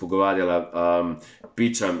niso pogovarjala,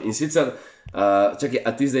 pičam. In sicer, čakaj,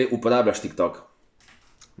 a ti zdaj uporabljaš TikTok?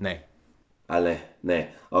 Ne. Ali ne?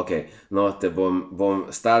 Ok, no te bom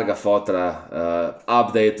starega fotra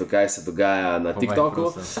update, kaj se dogaja na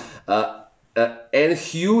TikToku. En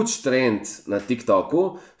huge trend na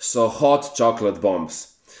TikToku so hot chocolate bombs.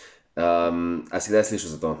 A si kdaj slišal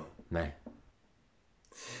za to? Ne.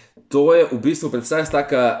 To je v bistvu predstavljena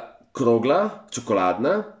taka krogla,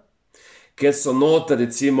 čokoladna, kjer so noter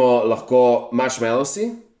recimo lahko marshmallowsi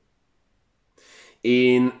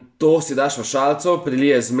in to si daš v šalco,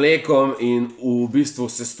 prilije z mlekom in v bistvu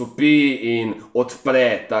se stopi in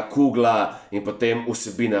odpre ta kugla in potem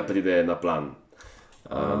vsebina pride na plan.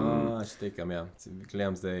 Štekam, ja.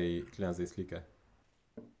 Gledam zdaj slike.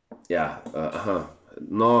 Ja,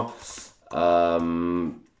 no,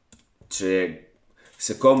 če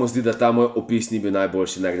se komu zdi, da ta moj opis ni bil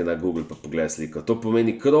najboljši, naj gre na Google pa pogleda sliko. To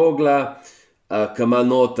pomeni krogla, ki ima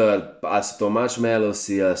noter, ali so to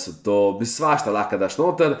marshmallowsi, ali so to, bi svašta lahko daš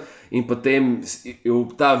noter in potem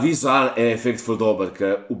ta vizualni efekt ful dober,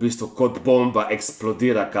 ker v bistvu kot bomba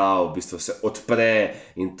eksplodira kao, v bistvu se odpre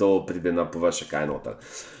in to pride na površje kaj noter.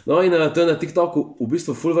 No in to je na TikToku v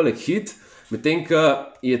bistvu ful velik hit, medtem ko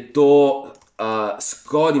je to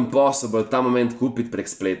skoraj impossible ta moment kupiti prek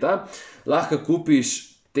spleta. Lahko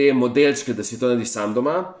kupiš te modelčke, da si to narediš sam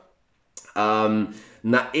doma.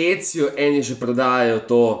 Na Etsyu eni že prodajajo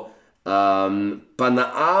to, pa na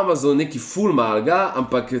Amazonu neki ful malga,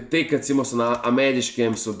 ampak te, recimo so na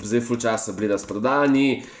ameriškem, so zdaj ful časa bili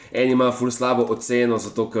razprodani, eni imajo ful slabo oceno,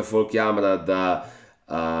 zato ker folk jamra, da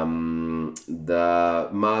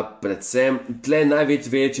ima predvsem tle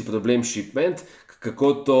največji problem shipment,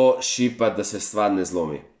 kako to šipa, da se stvar ne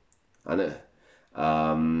zlomi. A ne?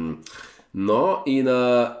 No, in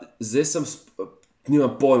zdaj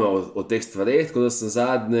nimam pojma o teh stvareh, tako da sem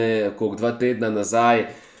zadnje, koliko 2 tedna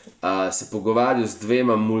nazaj, se pogovarjal z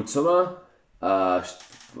 2 mulcoma,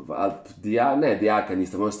 dijaka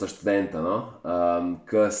nista, možno sta študenta, no,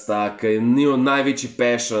 ki njihov največji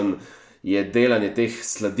passion je delanje teh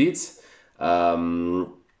sladic,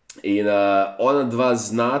 in ona dva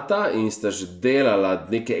znata in sta že delala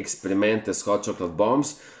neke eksperimente s hot chocolate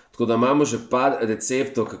bombs, tako da imamo že par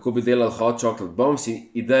receptov, kako bi delali hot chocolate bombs in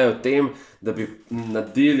idejo o tem, da bi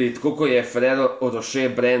naredili, tako kot je Ferrero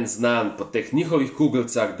Rocher brand znan po teh njihovih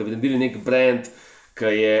kugelcah, da bi naredili nek brand, ki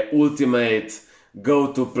je ultimate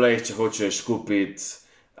go-to place, če hočeš kupiti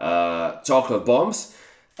chocolate bombs.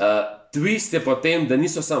 Twist je potem, da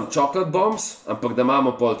niso samo chocolate bombs, ampak da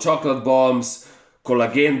imamo pol chocolate bombs,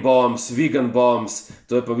 kolagen bombs, vegan bombs.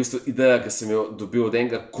 To je pa v bistvu ideja, ki sem jo dobil od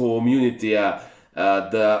enega communityja,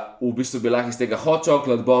 da v bistvu bi lahko iz tega hot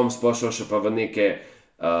chocolate bombs pošel še pa v neke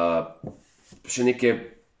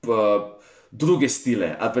druge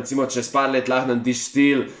stile. Ali pa recimo čez par let lahko narediš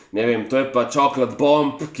stil, ne vem, to je pa chocolate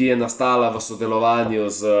bomb, ki je nastala v sodelovanju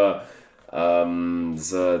z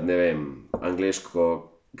ne vem,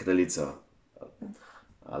 angleško kraljico.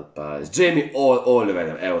 Ali pa z Jamie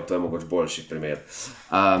Oliverjem, evo, to je mogoče boljši primer.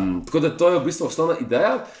 Tako da to je v bistvu osnovna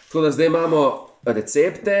ideja, tako da zdaj imamo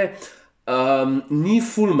recepte, ni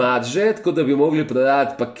full marže, tako da bi mogli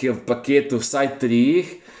prodati v paketu vsaj 3,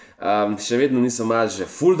 še vedno niso marže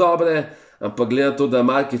full dobre, ampak glede na to, da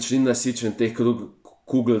market ni nasičen teh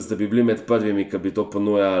kugels, da bi bili med prvimi, ki bi to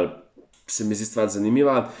ponujali, se mi zdi stvar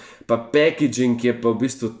zanimiva. Pa packaging je pa v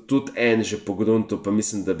bistvu tudi en že po gruntu, pa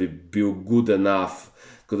mislim, da bi bil good enough.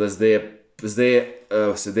 Tako da zdaj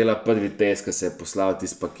se dela prvi test, ki se je poslal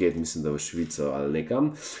tisti paket, mislim, da v Švico ali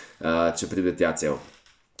nekam, če pride tja cel.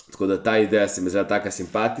 Tako da ta ideja se mi zdi taka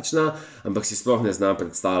simpatična, ampak si sploh ne znam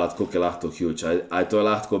predstavljati, koliko je lahko to huge. Ali to je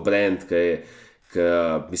lahko brand, ki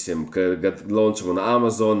ga launchamo na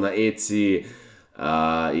Amazon, na Etsy,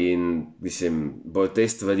 in mislim, bojo te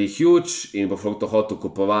stvari huge in bo folk to hotel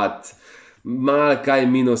kupovati. Malo kaj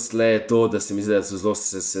minus le to, da se mi zdi, da so zelo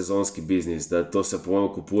sezonski biznis, da to se po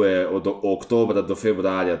mojem kupuje od oktobra do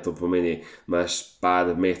februarja, to pomeni, imaš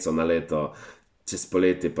par mesecev na leto, čez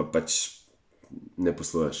poletje pa pač ne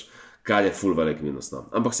posluješ, kar je full velik minus. No.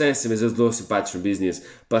 Ampak vseeno se mi zdi zelo simpatičen biznis,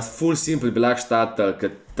 pa full simple bi lahko štartali,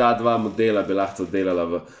 ker ta dva modela bi lahko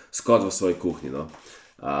delala skoraj v svoji kuhinji. No.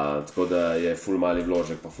 Tako da je full mali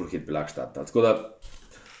vložek, pa full hit bi lahko štartali. Tako da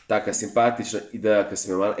taka simpatična ideja, ki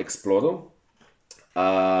sem jo malo eksplodil.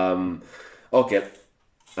 Ok,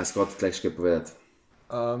 a si hotel tleh še kaj povedati?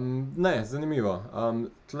 Ne, zanimivo.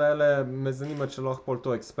 Tlele me zanima, če lahko pol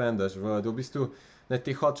to expandaš. V bistvu,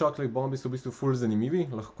 te hot chocolate bombi so v bistvu full zanimivi.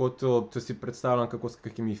 Lahko to si predstavljam, kako s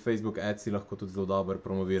kakimi Facebook adsi lahko tudi zelo dobro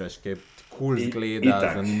promoviraš, kaj cool zgleda,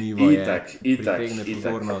 zanimivo je, pritegne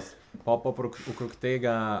pozornost. Pa okrog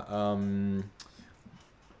tega,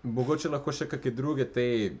 mogoče lahko še kakšne druge te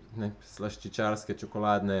slaščičarske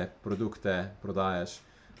čokoladne produkte prodajaš.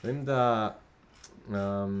 Vem, da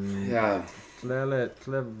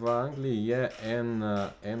tle v Angliji je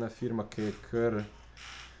ena firma, ki je kar,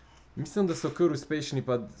 mislim, da so kar uspešni,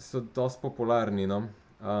 pa so dosti popularni, no.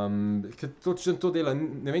 Ker točno to dela,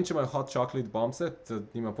 ne vem, če imajo hot chocolate bombse,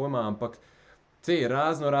 nima pojma, ampak te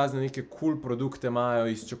razne neke cool produkte imajo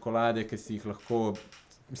iz čokolade, ki si jih lahko,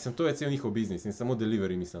 mislim, to je cel njihov biznis in samo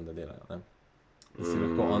delivery mislim, da delajo, ne. Da si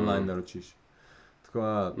lahko online naročiš. Tako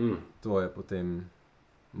da to je potem,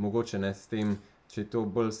 mogoče ne s tem, če je to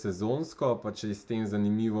bolj sezonsko, pa če je s tem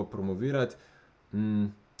zanimivo promovirati,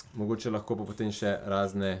 mogoče lahko pa potem še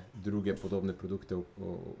razne druge podobne produkte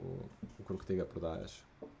okrog tega prodajaš.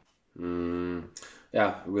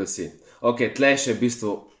 Ja, we'll see. Ok, tle še v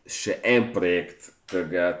bistvu še en projekt, ker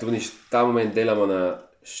ga tudi ta moment delamo na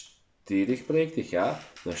 4 projektih, ja?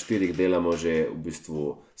 Na 4 delamo že v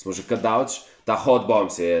bistvu, smo že kar davč. Ta Hot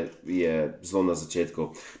Bombs je zelo na začetku.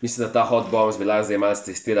 Mislim, da ta Hot Bombs bi lahko zdaj malo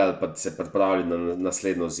testirali, pa se pripravili na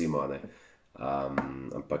naslednjo zimo, ne.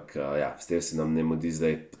 Ampak ja, s tem se nam ne mudi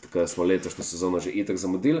zdaj, tako smo letošnjo sezono že itak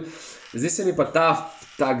zamudili. Zdaj se mi pa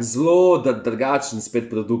tak zelo drugačen spet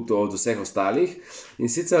produkt od vseh ostalih. In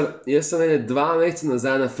sicer, jaz sem 2 meseca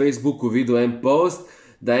nazaj na Facebooku videl en post,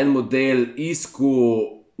 da en model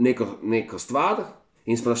iskal neko stvar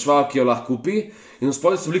in spraševal, ki jo lahko kupi. In v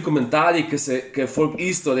spodaj so bili komentarji, ki je folk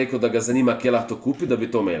isto rekel, da ga zanima, kje lahko to kupi, da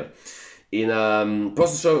bi to imel. In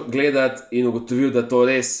potem sem šel gledati in ugotovil, da to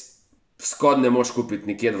res skoraj ne moš kupiti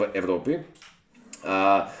nikjer v Evropi.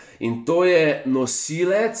 In to je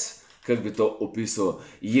nosilec, kako bi to opisal,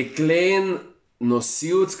 jeklen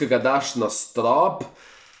nosilc, ki ga daš na strop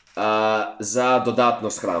za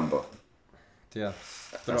dodatno shrambo. Ja,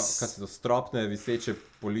 kaj se to, stropne viseče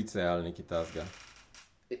police ali nekaj tasga?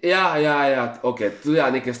 Ja, ok, tudi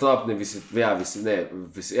ja, neke stropne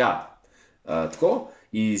tako,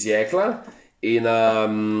 iz jekla. In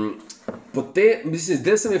potem, mislim,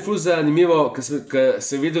 zdaj se mi je ful zanimivo, ker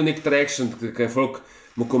sem videl nek traction, ki je folk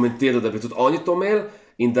mu komentiral, da bi tudi oni to imeli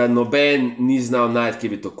in da noben ni znal najti, kje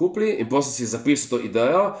bi to kupili. In potem sem si zapisal to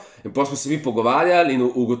idejo in potem smo se mi pogovarjali in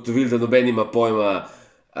ugotovili, da noben ima pojma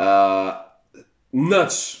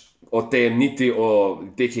nič o tem, niti o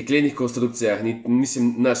teh jeklenih konstrukcijah,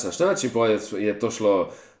 mislim, nič. In potem je to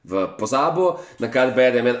šlo v pozabo, na kar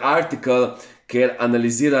berem en artikel, ker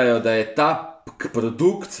analizirajo, da je ta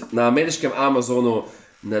produkt na ameriškem Amazonu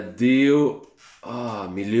naredil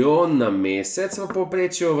milijon na mesec v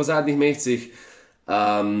povprečju v zadnjih mesecih.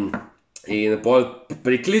 In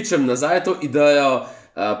prikličem nazaj to idejo,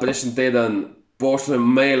 prejšnji teden pošljem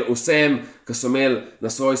mail vsem, ki so imeli na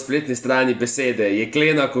svoji spletni strani besede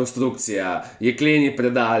jeklena konstrukcija, jekleni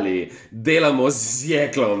predali, delamo z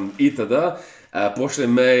jeklom itd.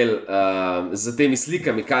 Pošljem mail z temi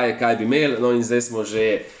slikami, kaj bi imeli, no in zdaj smo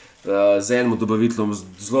že z enim dobaviteljem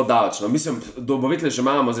zelo daleč. Mislim, dobavitelje že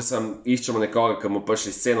imamo, zdaj iščemo nekoga, ki mu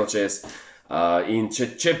prišli sceno čez. In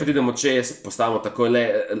če pridemo čez, postavimo takoj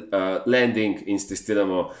landing in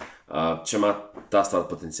testiramo, če ima ta stvar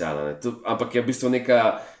potencijala. Ampak je v bistvu nek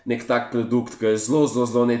tak produkt, ki je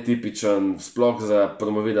zelo netipičen, sploh za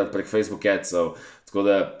promovirati prek Facebook adsov, tako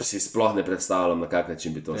da si sploh ne predstavljam, na kak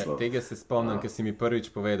način bi to šlo. Tega se spomnim, ker si mi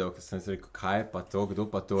prvič povedal, ker sem si rekel, kaj pa to,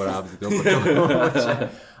 kdo pa to rabi, kdo pa to hoče.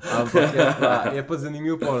 Ampak je pa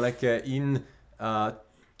zanimiv pol neke in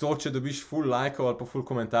to, če dobiš full lajkov ali pa full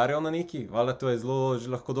komentarjev na neki, valjda to je že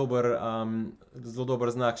lahko zelo dober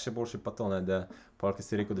znak, še boljše pa to, ne, da pol, ki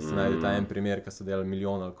si rekel, da se najde ta en primer, ki so delali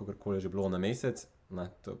milijon ali kakorkoli že bilo na mesec, ne,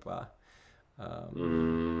 to je pa,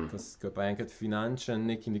 ko je pa enkrat finančen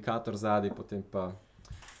nek indikator zadaj, potem pa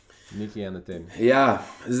nekaj je na tem. Ja,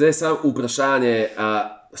 zdaj samo vprašanje,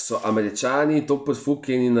 so Američani to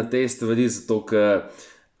podfukljeni na te stvari, zato ker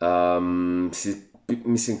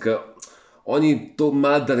mislim, ker oni to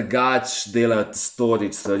malo drugače delajo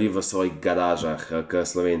stvari v svojih garažah, kot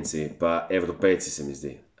Slovenci, pa Evropejci, se mi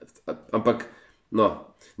zdi. Ampak,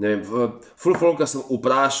 no, ne vem, ful folka sem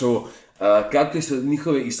vprašal, kakve so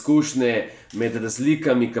njihove izkušnje med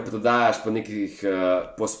razlikami, ki prodajaš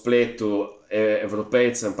po spletu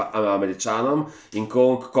Evropejcem pa Američanom in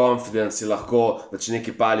koliko confidence si lahko, da če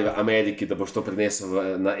nekaj pali v Ameriki, da boš to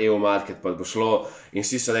prinesel na EU market, pa bo šlo, in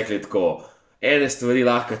vsi so rekli tako, ene stvari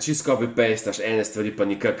lahko čisto copy-pastaš, ene stvari pa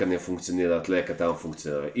nikakor ne funkcionirajo, tle, kad tam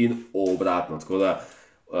funkcionirajo. In obratno, tako da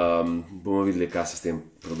bomo videli, kaj se s tem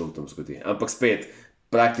produktom zgodi. Ampak spet,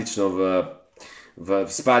 praktično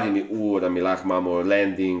s parimi urami lahko imamo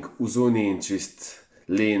landing v zuni in čist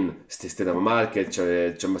lean, testiramo market,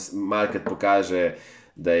 če market pokaže,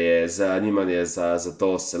 da je zanimanje za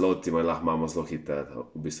to, se lotimo in lahko imamo zelo hitro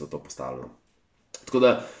v bistvu to postavljeno. Tako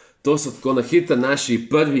da, to so tako na hitro naši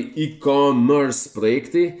prvi e-commerce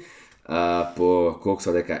projekti po, koliko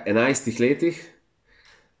so rekla, 11 letih.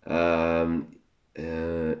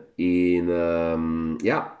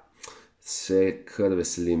 Ja, se kar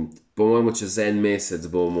veselim. Po mojemu, čez en mesec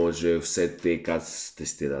bomo že vse te kar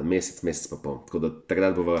testirali. Mesec pa pol. Tako da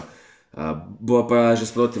takrat bova pa že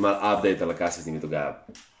sproti malo updatala, kaj se z njimi dogaja.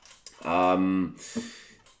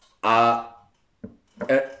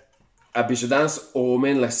 A bi že danes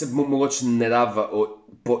omenila, se mogoče ne raba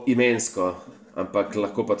po imensko, ampak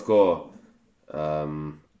lahko pa tako,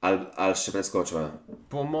 ali še preskočiva?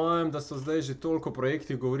 Po mojem, da so zdaj že toliko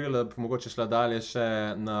projektih govorili, da bi mogoče šla dalje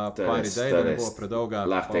še na par idej, da ne bo predolga.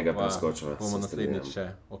 Lahko tega preskočiva. Bomo naslednjič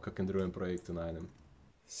še o kakem drugem projektu najdem.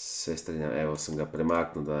 Se strinjam, evo, sem ga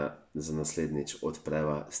premaknil, da za naslednjič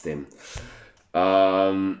odpreva s tem.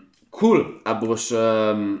 Cool, a boš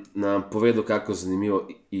nam povedal kako zanimivo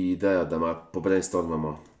idejo, da po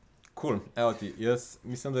brainstormamo? Cool, evo ti, jaz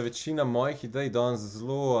mislim, da je večina mojih idej danes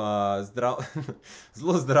zelo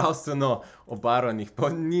zdravstveno obarvanih, pa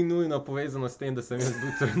ni nujno povezano s tem, da sem jaz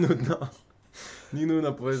bil trenutno. Ni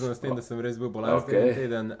nujno povezano s tem, da sem res bil bolan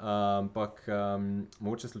teden, ampak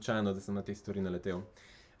mogoče slučajno, da sem na te stvari naletel.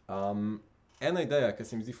 Ena ideja, ki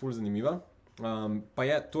se mi zdi ful zanimiva,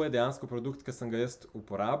 pa to je dejansko produkt, ki sem ga jaz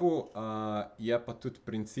uporabil, je pa tudi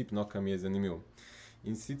princip, no, ki mi je zanimiv.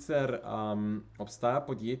 In sicer obstaja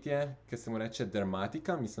podjetje, ki se mu reče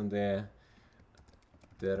Dermatica, mislim, da je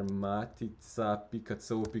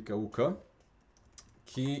dermatica.co.uk,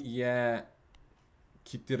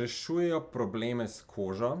 ki ti rešujejo probleme s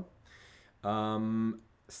kožo,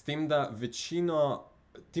 s tem, da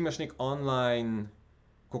ti imaš nek online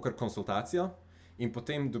kakor konsultacijo in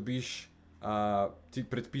potem dobiš, ti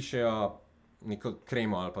predpišejo neko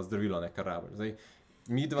kremo ali pa zdravilo, kar rabiš. Zdaj,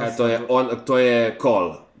 to je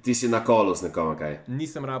call, ti si na callu z nekom, kaj?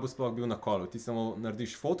 Nisem rabil sploh bil na callu, ti samo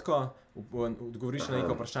narediš fotko, odgovoriš na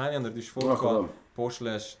neko vprašanje, narediš fotko,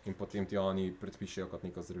 pošleš in potem ti oni predpišejo kot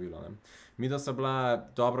neko zdravilo. Midva sva bila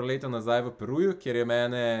dobro leto nazaj v Peruju, kjer je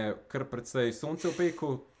mene kar precej sonce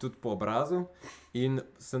opekel, tudi po obrazu, in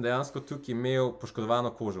sem dejansko tukaj imel poškodovano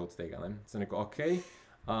kožo od tega. Sem rekel, okej,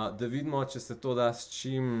 da vidimo, če se to da s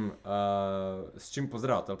čim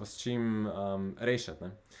pozdraviti ali pa s čim rešiti.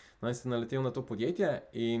 No in sem naletel na to podjetje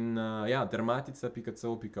in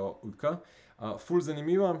dermatica.co.uk. Ful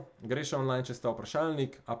zanimivo, greš online čez ta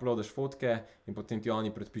vprašalnik, uploadaš fotke in potem ti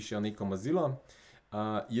oni predpišejo neko mazilo.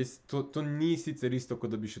 To ni sicer isto,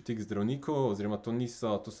 kot da bi šel ti k zdravniku, oziroma to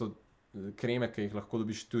so kreme, ki jih lahko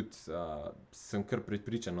dobiš tudi, sem kar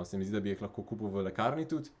prepričan, no, se mi zdi, da bi jih lahko kupil v lekarni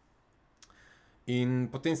tudi. In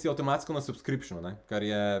potem si avtomatsko na subscriptionu, kar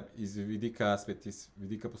je iz vidika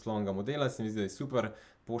poslovnega modela, se mi zdi, da je super,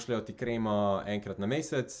 pošljajo ti kremo enkrat na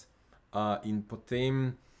mesec in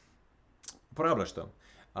potem uporabljaš to.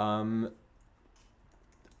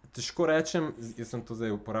 Težko rečem, jaz sem to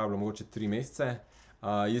zdaj uporabljal mogoče 3 mesece.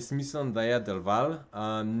 Jaz mislim, da je deloval.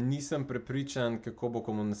 Nisem prepričan, kako bo,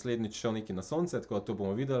 ko bom naslednjič šel nekaj na sonce, tako da to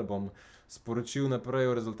bomo videli, bom sporočil naprej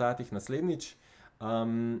o rezultatih naslednjič.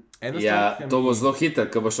 To bo zelo hitro,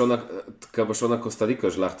 ko bo šel na Kostariko,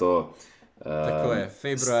 že lahko tako je,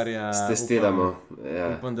 februarja. Testiramo.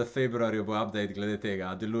 Upam, da februarju bo update glede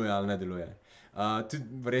tega, deluje ali ne deluje. Tudi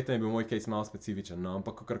verjetno je bil moj case malo specifičen, no,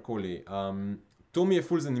 ampak kakorkoli. To mi je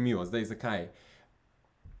ful zanimivo. Zdaj, zakaj?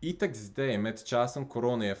 Itak zdaj, med časom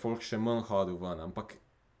korone je folk še manj hodil ven, ampak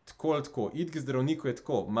tako, iti k zdravniku je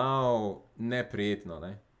tako, malo neprijetno,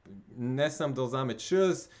 ne? Ne sem, da vzame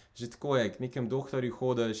čas, že tako je, k nekem doktorju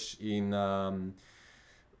hodiš in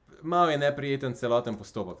malo je neprijeten celoten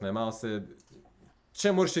postopek, ne? Malo se,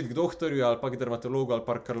 če moraš iti k doktorju ali pa k dermatologu ali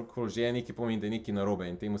pa karkoli že, nekaj pomeni, da je nekaj narobe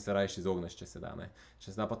in temu se rajš izogneš, če se da, ne?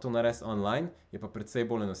 Če se da pa to narediti online, je pa precej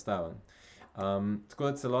bolj enostaven. Tako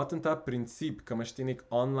da celoten ta princip, ko imaš ti nek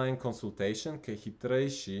online consultation, ki je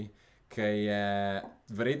hitrejši, ki je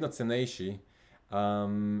vredno cenejši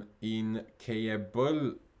in ki je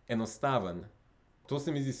bolj enostaven, to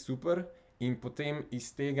se mi zdi super. In potem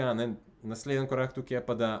iz tega, ne, naslednji korak tukaj je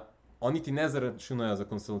pa, da oni ti ne zaračunajo za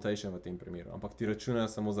consultation v tem primeru, ampak ti računajo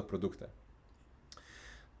samo za produkte.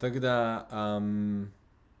 Tako da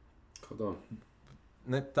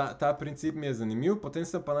ne, ta princip mi je zanimiv, potem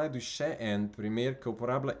sem pa najdel še en primer, ki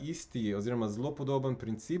uporablja isti oziroma zelo podoben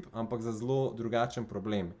princip, ampak za zelo drugačen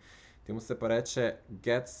problem. Temu se pa reče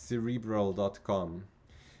getcerebral.com.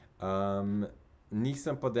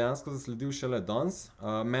 Nisem pa dejansko zasledil šele danes.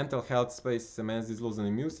 Mental health space se meni zdi zelo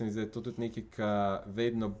zanimiv, se mi zdi, da je to tudi nekaj, ki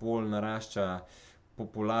vedno bolj narašča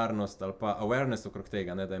popularnost ali pa awareness okrog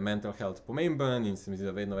tega, ne, da je mental health pomemben in se mi zdi,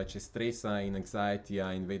 da vedno več je stresa in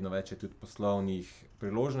anxietyja in vedno več je tudi poslovnih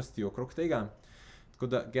priložnosti okrog tega. Tako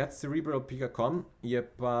da getcerebral.com je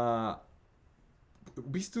pa v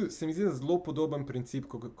bistvu se mi zdi, da zelo podoben princip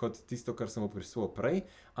kot tisto, kar sem opisoval prej,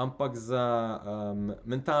 ampak za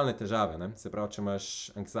mentalne težave, ne. Se pravi, če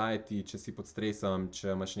imaš anxiety, če si pod stresom,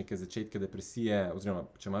 če imaš neke začetke depresije oziroma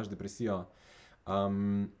če imaš depresijo,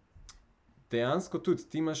 dejansko tudi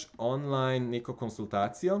ti imaš online neko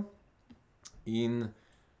konsultacijo in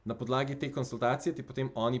na podlagi te konsultacije ti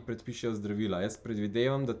potem oni predpišejo zdravila. Jaz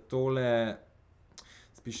predvidevam, da tole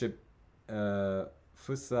spiše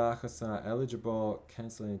FSA, HSA, eligible,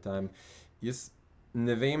 cancel anytime. Jaz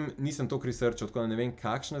ne vem, nisem toliko researchal, tako da ne vem,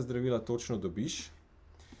 kakšna zdravila točno dobiš.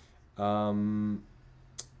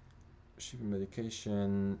 Shipping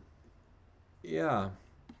medication, ja.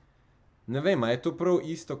 Ne vem, a je to prav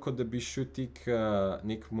isto, kot da bi šel ti k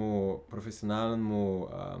nekemu profesionalnemu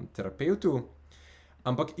terapeutu,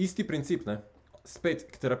 ampak isti princip, ne. Spet,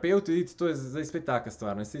 k terapeutu iti, to je zdaj spet taka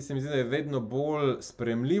stvar, ne. Saj se mi zdi, da je vedno bolj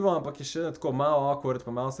sprejemljivo, ampak je še tako malo awkward,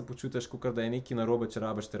 pa malo se počutiš, kakor da je nekaj narobe, če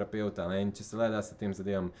rabiš terapeuta, ne. In če se le da se tem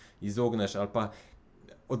zadevam izogneš ali pa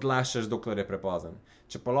odlašaš, dokler je prepozen.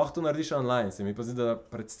 Če pa lahko to narediš online, se mi pa zdi, da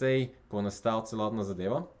predvsej poenostavi celotno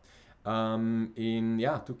zadevo. In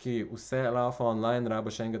ja, tukaj vse laufa online,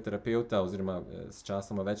 rabiš enega terapeuta oziroma s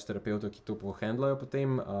časoma več terapeutov, ki to pohandlajo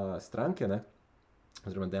potem stranke, ne,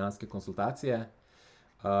 oziroma dejanske konsultacije,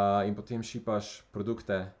 in potem šipaš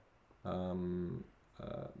produkte,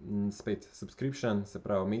 spet subscription, se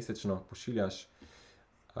pravi mesečno pošiljaš.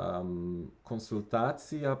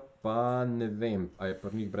 Konsultacija pa ne vem, a je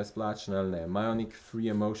pri njih brezplačna ali ne. Imajo nek free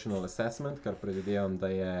emotional assessment, kar predvidevam, da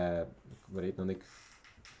je verjetno nek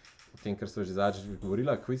o tem, kar so že zadnjič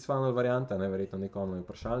govorila, quiz funnel varianta, ne, verjetno nek online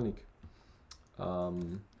vprašalnik.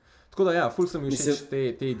 Tako da ja, ful so mi všeč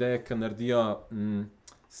te ideje, ki naredijo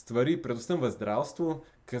stvari, predvsem v zdravstvu,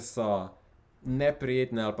 ki so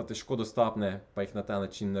neprijetne ali pa težko dostopne, pa jih na ta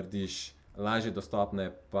način narediš lažje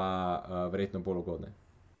dostopne, pa verjetno bolj ugodne.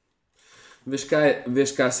 Veš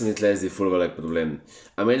kaj se mi tle zdi ful velik problem?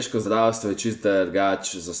 Ameriško zdravstvo je čisto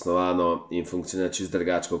drugače zasnovano in funkcionira čisto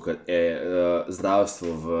drugače, kot je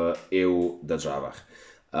zdravstvo v EU državah.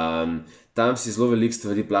 Tam si zelo veliko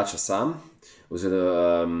stvari plača sam,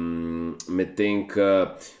 oziroma medtem,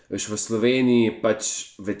 ko veš, v Sloveniji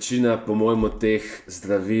pač večina, po mojem, teh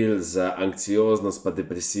zdravil za anksioznost pa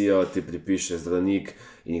depresijo ti pripiše zdravnik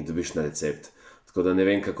in jih dobiš na recept. Tako da ne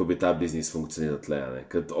vem, kako bi ta biznis funkcioniral tle, ne.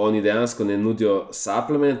 Ker oni dejansko ne nudijo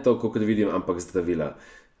supplementov, kakor vidim, ampak zdravila.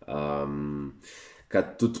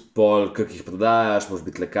 Kad tudi pol, kak jih prodajaš, moraš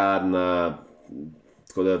biti lekarna,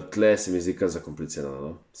 tako da tle se mi zdi kar zakomplicirano,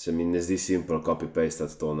 no. Se mi ne zdi simple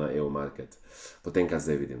copy-pastati to na EU market. Potem, kar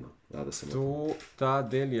zdaj vidim, no. Rada sem ta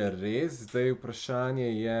del je res, zdaj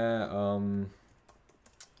vprašanje je,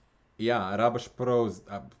 Ja,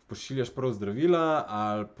 pošiljaš prav zdravila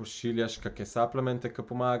ali pošiljaš kakšne suplemente, ki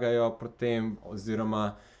pomagajo pri tem,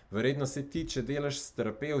 oziroma verjetno se ti, če delaš s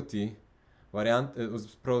terapeuti,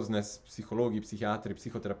 s psihologi, psihiatri,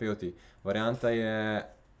 psihoterapeuti, varianta je,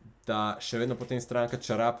 da še vedno potem stranka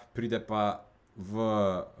čarap pride pa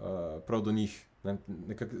prav do njih.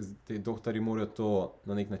 Nekako ti doktorji morajo to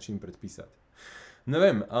na nek način predpisati. Ne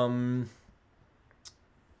vem,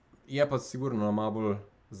 je pa sigurno malo bolj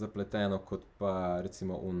zapleteno kot pa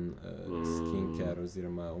recimo skincare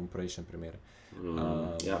oziroma prejšnji primer.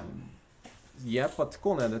 Je pa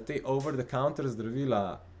tako, ne, da te over-the-counter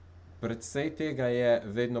zdravila, predvsej tega je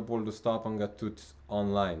vedno bolj dostopnega tudi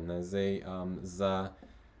online. Ne. Zdaj, za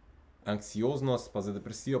anksioznost, pa za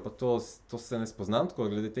depresijo, pa to se ne spoznam tako,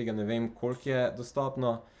 glede tega ne vem, koliko je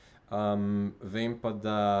dostopno. Vem pa,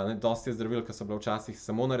 da dosti je zdravil, ki so bila včasih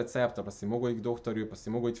samo na recept, pa si mogel iti k doktorju, pa si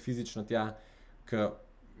mogel iti fizično tja, ker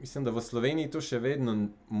mislim, da v Sloveniji to še vedno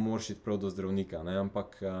moraš iti prav do zdravnika, ne?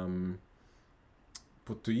 Ampak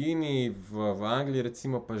po tujini, v Angliji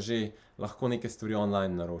recimo, pa že lahko neke stvari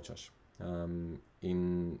online naročaš. In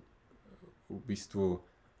v bistvu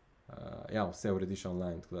vse urediš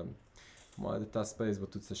online, tako da moja, da ta space bo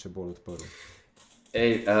tudi se še bolj odprl.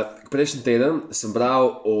 Prejšnji teden sem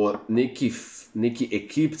bral o neki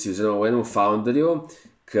ekipci oziroma o enem founderju,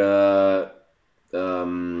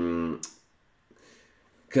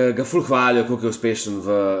 ki ga ful hvalijo, koliko je uspešen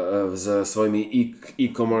z svojimi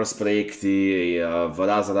e-commerce projekti v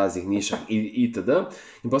raznih nišah itd.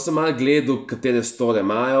 In pa sem malo gledal, katere store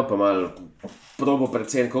imajo, pa malo probo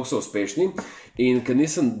predvsem, koliko so uspešni. In ker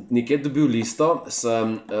nisem nikjer dobil listo,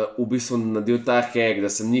 sem v bistvu naredil ta hack,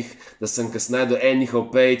 da sem kasneje do njihov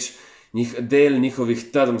page, del njihovih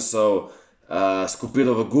termsov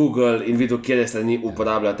skopiral v Google in videl, kjer strani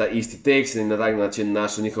uporabljajo ta isti tekst in na tak način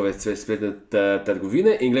našel njihove spletne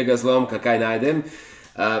trgovine in gleda zlomka, kaj najdem.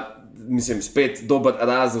 Mislim, spet dober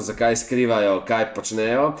razlog, zakaj skrivajo, kaj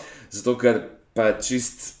počnejo, zato ker pa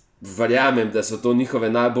čist verjamem, da so to njihove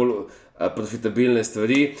najbolj profitabilne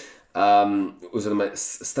stvari, oziroma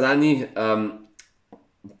strani.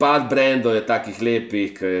 Par brandov je takih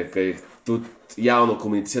lepih, ki jih tudi javno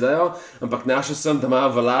komunicirajo, ampak našel sem, da imajo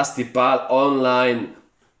v lasti par online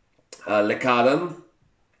lekarn,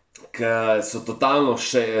 ki so totalno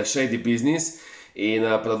shady business in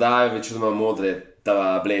prodajajo večinoma modre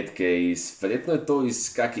tabletke verjetno je to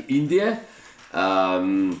iz kakšne Indije.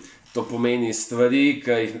 To pomeni stvari,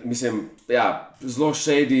 ki jih, mislim, zelo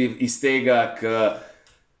shady iz tega, ker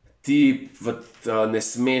ti ne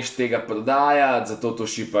smeš tega prodajati, zato to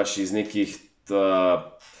šipaš iz nekih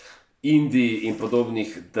Indij in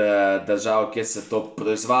podobnih držav, kjer se to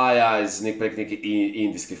proizvaja prek nekih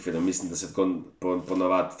indijskih firm. Mislim, da se tako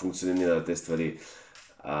ponavadi funkcionirajo te stvari.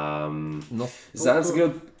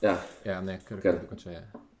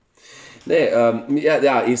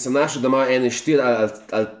 In sem našel, da imajo ene 4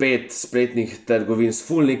 ali 5 spletnih trgovin s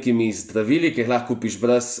ful nekimi zdravili, ki jih lahko kupiš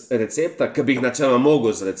brez recepta, ki bi jih načeloma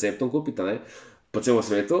mogel z receptom kupiti, ne, po celem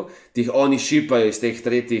svetu. Ti jih oni šipajo iz teh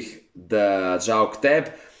tretjih držav k tebi.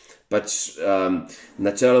 Pač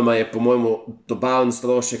načeloma je po mojemu dobavni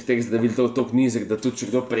strošek teh zdravil toliko nizek, da tudi če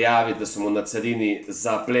kdo prijavi, da so mu na carini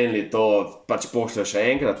zaplenili, to pač pošljajo še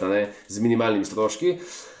enkrat, ne, z minimalnimi stroški.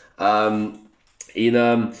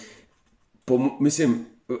 Mislim,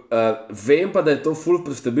 vem pa, da je to full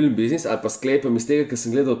profitabilen biznis, ali pa sklepam iz tega, ker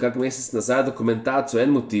sem gledal kak mesec nazaj dokumentacijo o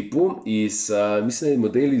enemu tipu mislim,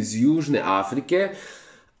 model iz Južne Afrike,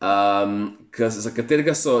 za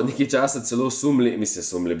katerega so nekaj časa celo sumili,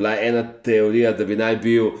 bila je ena teorija, da bi naj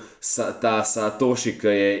bil ta Satoshi, ki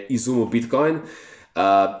je izumil Bitcoin,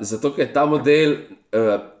 zato ker je ta model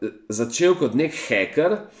začel kot nek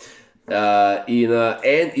hacker in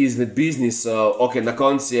en izmed biznisov, na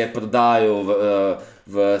koncu je prodajal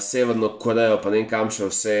v Severno Korejo, pa ne vem kam še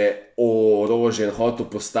vse orožje in hotel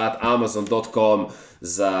postati Amazon.com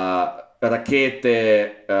za rakete,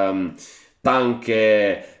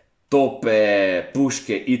 tanke, tope,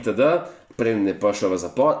 puške itd., preden je prišel v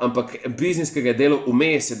zapor, ampak biznis, ki ga je delal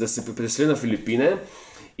vmes, je, da se preselil na Filipine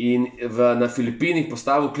in na Filipinih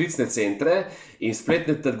postavil klicne centre in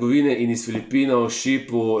spletne trgovine in iz Filipinov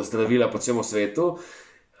šipil zdravila po celem svetu.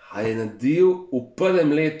 A je naredil v prvem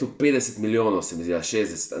letu 50 milijonov, se mi zdi,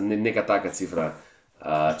 60, neka taka cifra,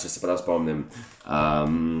 če se prav spomnim.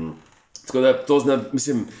 Tako da to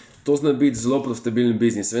zna biti zelo profitabilen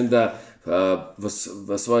biznis. Vem, da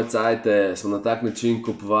v svoje cajte smo na tak način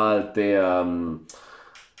kupovali te,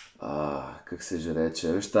 kako se že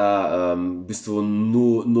reče, veš ta, v bistvu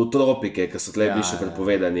nutropike, ki so tle bili še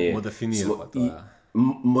prepovedani. Modafinil pa to,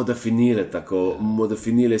 Modafinile, tako,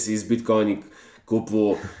 modafinile si iz Bitcoini,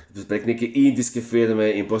 kupil prek neke indijske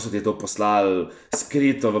firme in potem so ti to poslali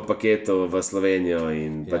skrito v paketu v Slovenijo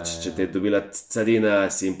in pač, če te je dobila carina,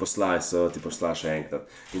 si jim poslal in so ti poslali še enkrat.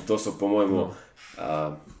 In to so po mojemu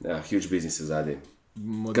huge business v zadnji.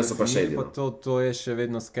 Kaj so pa še edino? To je še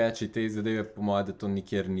vedno sketchy, te zadeve, po mojem, da to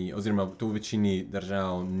nikjer ni, oziroma to v večini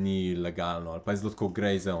držav ni legalno, ali pa je zelo tako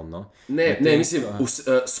grey zone, no? Ne, mislim,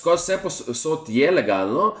 skoraj vse posod je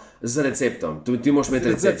legalno z receptom. Ti moraš imeti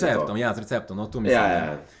recept. Z receptom, no, to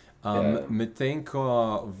mislim. Medtem ko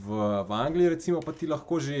v Angliji, recimo, pa ti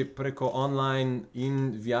lahko že preko online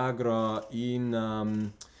in Viagra in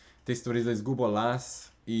te stvari za izgubo las.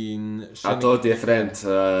 A to ti je friend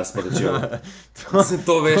sporočil.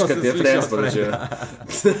 To veš, kaj ti je friend sporočil.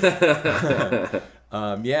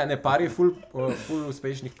 Par je ful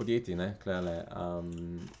uspešnih podjetij, ne, klele.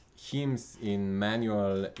 Hims in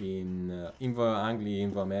Manual in v Angliji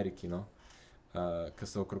in v Ameriki, no, ki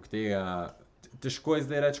so okrog tega. Težko je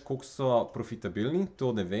zdaj reči, koliko so profitabilni,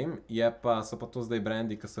 to ne vem, so pa to zdaj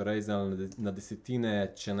brendi, ki so raisali na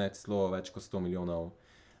desetine, če ne celo več kot 100 milijonov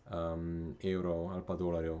evrov ali pa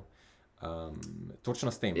dolarjev.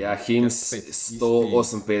 Točno s tem. Ja, Hims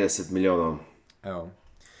 158 milijonov. Evo.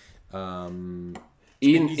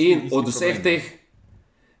 In od vseh teh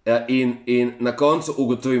in na koncu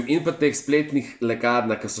ugotovim in pa teh spletnih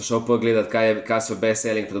lekarnah, ki so šel pogledati, kaj so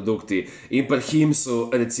best-selling produkti, in pa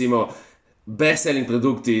Himsu, recimo, best-selling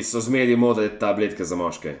produkti so zmeri modre tabletke za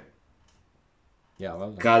moške. Ja,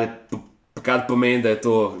 kar pomeni, da je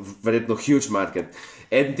to verjetno huge market.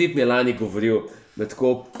 En tip mi je lani govoril, da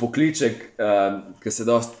tako pokliček, ki se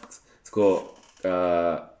dosti tako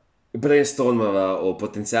brainstormava o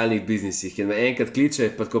potencialnih biznisih, in me enkrat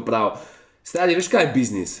kliče, pa tako prav, stari, veš kaj je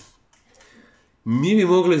biznis? Mi bi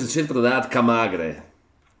mogli začeti prodajati kamagre.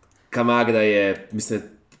 Kamagra je, mislim,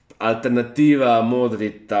 alternativa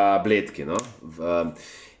modri tabletki, no?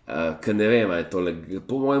 Ker ne vem, je to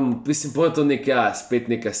po mojem, mislim, po to spet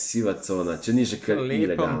neka siva cona, če ni že kar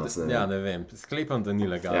ilegalno. Ja, ne vem, sklepam, da ni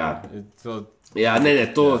legalno.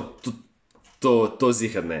 To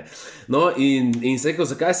zihar ne. No, in sem rekel,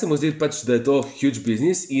 zakaj se mu zdi pač, da je to huge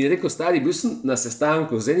business, in rekel, stari, bil sem na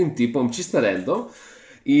sestanku z enim tipom, čisto random,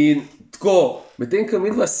 in tako, medtem, ko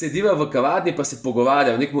midva sediva v kavarni, pa se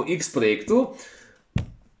pogovarja o nekem X projektu,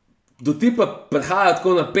 do tipa prihajajo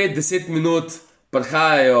tako na 5-10 minut,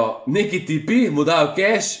 prihajajo neki tipi, mu dajo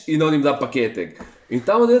cash in on jim da paketek. In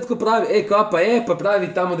ta model tako pravi, kaj pa je, pa pravi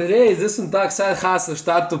ta model, zdaj sem tak side hustle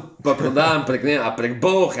štartu, pa prodajam prek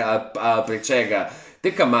Bohe, a prek čega.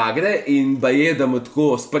 Te kamagre in ba je, da mu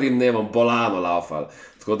tako s prvim dnevom bolano laufal.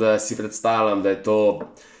 Tako da si predstavljam, da je to,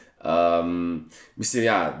 mislim,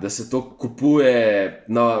 da se to kupuje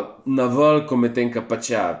na veliko, medtem ka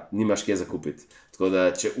pač nimaš kje zakupiti. Tako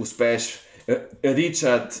da, če uspeš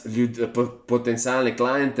reachati potencialne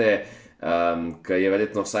kliente, ki je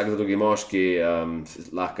verjetno vsak drugi moški,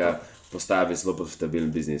 lahko postavi zelo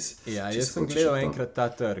profitabilen biznis. Ja, jaz sem gledal enkrat ta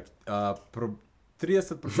trg.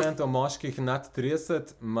 30% moških nad 30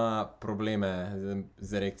 ima probleme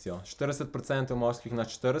z erekcijo. 40% moških nad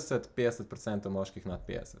 40, 50% moških nad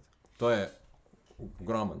 50. To je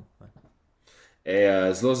ogromen.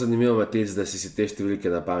 Zelo zanimivo, Matic, da si te številke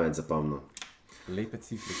na pamet zapomnil. Lepe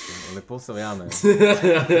cifrice, lepo se vjame. Zato,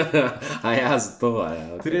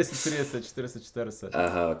 okay. 30, 40, 40.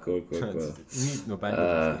 Aha, cool. Ni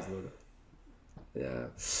nobenega razloga.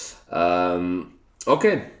 Ok.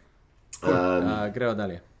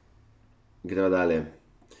 Gremo dalje.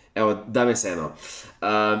 Evo, daj mi se eno.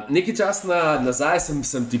 Nekaj čas nazaj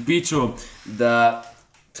sem ti pičil, da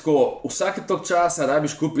tako, vsake tok časa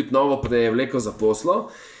rabiš kupiti novo prevleko za poslo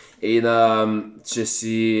in če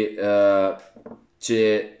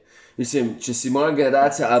si moja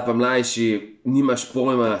generacija ali pa mlajši, nimaš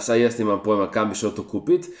pojma, saj jaz nimam pojma, kam bi šel to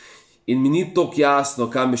kupiti. In mi ni toliko jasno,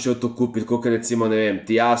 kam bi šel to kupiti, kot recimo, ne vem,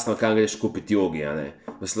 ti jasno, kam greš kupiti jogi, a ne.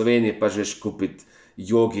 V Sloveniji pa greš kupiti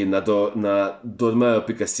jogi na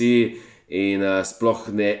dormejo.si in sploh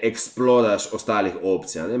ne eksploraš ostalih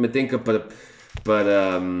opcij, a ne. Medtem, ko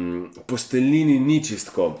posteljnini ni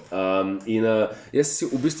čistko. Jaz si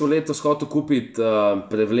v bistvu letos hotel kupiti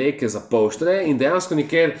prevleke za poštre in dejansko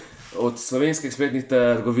nikjer od slovenskih spletnih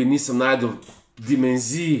trgovin nisem najdel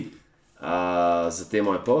dimenzij za te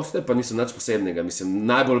moje pošte, pa nisem nič posebnega. Mislim,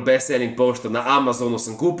 najbolj best-selling pošter na Amazonu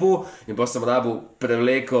sem kupil in pa sem rabil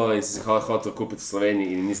prevleko in sem si hotel kupiti v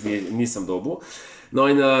Sloveniji in nisem dobil. No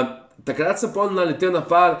in takrat sem naletel na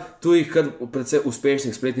par tujih kar precej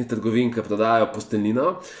uspešnih spletnih trgovin, ki prodajajo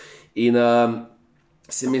posteljnino in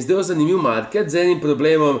se mi je zdel zanimiv market z enim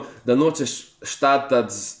problemom, da nočeš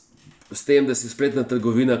štartati s tem, da si spletna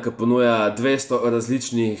trgovina, ki ponuja 200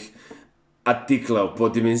 različnih artiklov po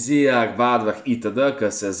dimenzijah, barvah itd.,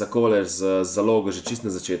 ki se zakoleš z zalogo že čist na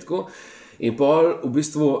začetku. In pol v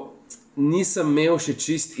bistvu nisem imel še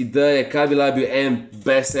čist ideje, kaj bi lahko bil en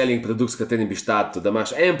best-selling produkt, s katerim bi štartil. Da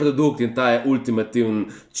imaš en produkt in ta je ultimativen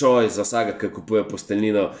choice za vsakega, ki kupuje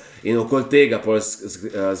posteljnino in okoli tega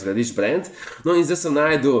zgradiš brand. No in zdaj sem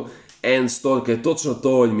najdel en store, ki je točno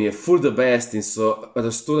to in mi je full the best in so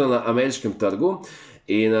rasturali na ameriškem trgu.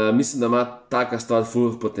 In mislim, da ima taka stvar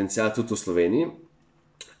full potencial tudi v Sloveniji.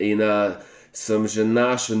 In sem že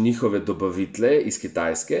našel njihove dobavitele iz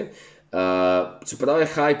Kitajske. Čeprav je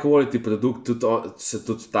high quality produkt, se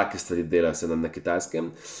tudi take stvari dela na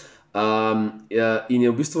Kitajskem. In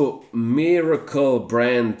je v bistvu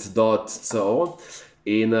miraclebrand.co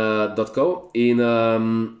in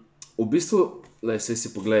v bistvu, saj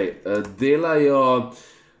si poglej,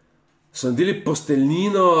 so naredili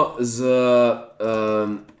posteljnino z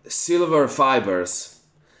silver fibers.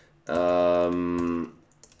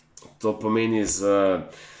 To pomeni z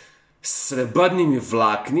srebrnimi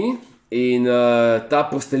vlakni. In ta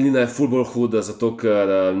posteljnina je ful bolj huda, zato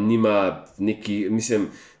ker nima neki,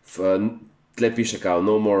 mislim, tle piše kao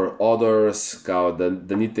no more odors, kao da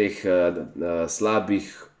ni teh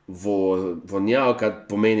slabih vonjav, kar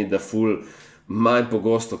pomeni, da ful manj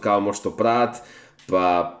pogosto kao moš to prati,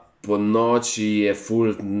 pa po noči je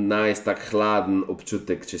ful nice, tak hladen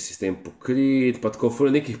občutek, če si s tem pokrit, pa tako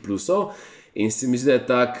ful nekih plusov. In se mi zdi, da je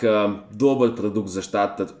tak dober produkt za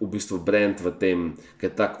štartati v bistvu brand v tem, ker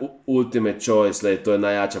je tak ultimate choice, to je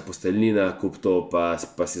najjača posteljnina, kup to pa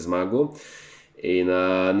si zmagal. In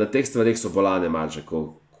na teh stvarih so bolane marže,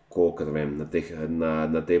 kolikor vem,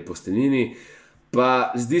 na tej posteljnini.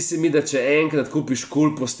 Pa zdi se mi, da če enkrat kupiš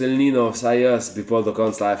cool posteljnino, vsaj jaz bi pol do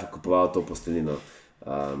konca life kupoval to posteljnino.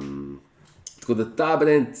 Tako da ta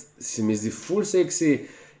brand se mi zdi full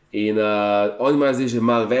sexy. In oni imajo zdaj že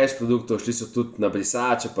malo več produktov, šli so tudi na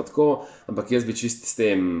brisače pa tako, ampak jaz bi čisto s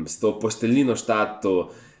to posteljnino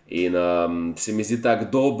štartil in se mi zdi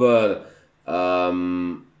tak dobra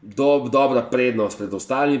prednost pred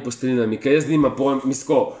ostalimi posteljinami, ker jaz nimam pojem, se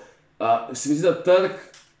mi zdi, da trg,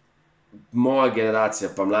 moja generacija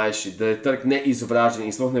pa mlajši, da je trg neizobražen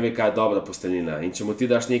in sploh ne ve, kaj je dobra posteljina. In če mu ti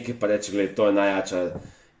daš nekaj pa reče, gled, to je najjača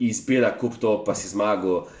izbira, kup to pa si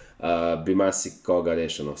zmagal, bi marsikoga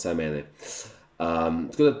rešeno, vsaj mene.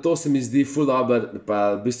 Tako da to se mi zdi full dober,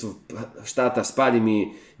 pa v bistvu štata s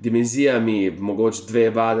parimi dimenzijami, mogoče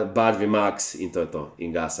 2 barvi max in to je to,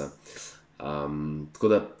 in gasa. Tako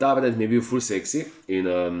da ta brand mi je bil full sexy in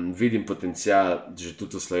vidim potencial že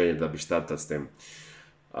tudi v Sloveniji, da bi štartal s tem.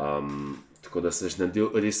 Tako da sem že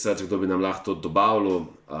naredil research, kdo bi nam lahko to dobavil,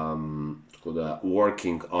 tako da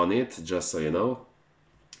working on it, just so you know.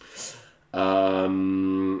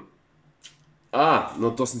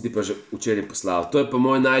 No to sem ti pa že včeraj poslal. To je pa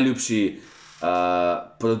moj najljubši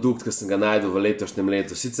produkt, ki sem ga najdel v letošnjem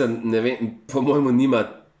letu. Sicer ne vem, po mojemu nima,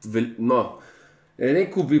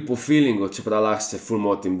 rekel bi po feelingu, čeprav lahko se ful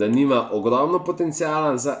motim, da nima ogromno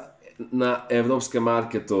potencijala na evropskem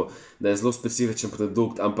marketu, da je zelo specifičen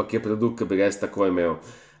produkt, ampak je produkt, ki bi ga jaz tako imel.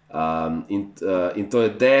 In to je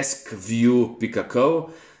deskview.co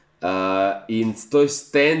in to je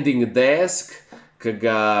standing desk, ki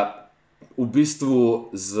ga v bistvu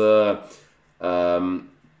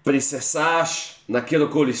prisesaš na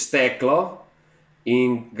kjerokoli steklo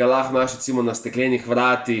in ga lahko imaš recimo na steklenih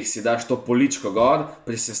vratih, si daš to poličko gor,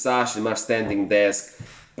 prisesaš in imaš standing desk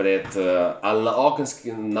ali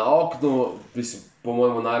na oknu, po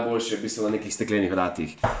mojemu najboljše je v bistvu na nekih steklenih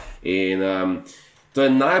vratih. In to je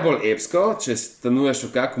najbolj epsko, če stanuješ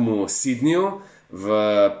v kakemu Sydneyju v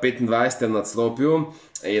 25. nadstropju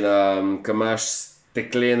in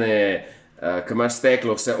ko imaš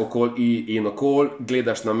steklo vse okoli in okoli,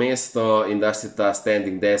 gledaš na mesto in daš si ta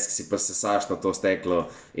standing desk, si pa sesaš na to steklo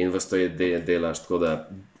in vas to delaš. Tako da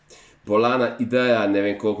bolana ideja, ne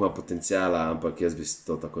vem koliko ima potencijala, ampak jaz bi si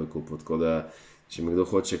to takoj kupil. Tako da, če mi kdo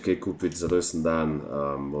hoče kaj kupiti za rojsten dan,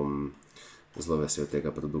 bom zelo vesel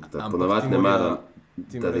tega produkta. Ponavadi ne maram.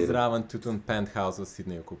 Ti moraš zraven tudi penthouse v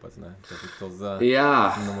Sydneyju kupiti, ne? Da bi to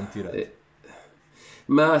namontirati.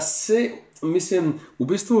 Mislim, v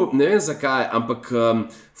bistvu ne vem zakaj, ampak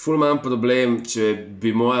ful imam problem, če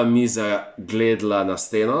bi moja miza gledala na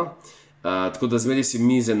steno. Tako da zmeri si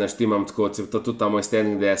mize naštimam tako, tudi ta moj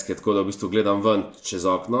standing desk je tako, da v bistvu gledam ven čez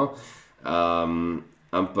okno.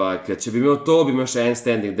 Ampak če bi imel to, bi imel še en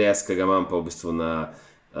standing desk, ki ga imam pa v bistvu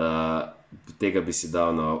tega bi si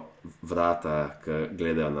dal na vrata, ki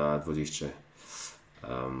gledajo na dvorišče.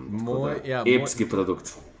 Epski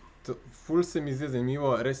produkt. Ful se mi zdi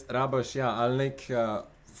zanimivo, res rabaš ali nek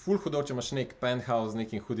ful hudo, če imaš nek penthouse z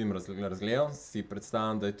nekim hudim razgledom, si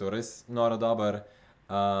predstavljam, da je to res noro dober.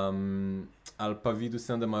 Ali pa videl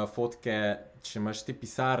sem, da imajo fotke, če imaš te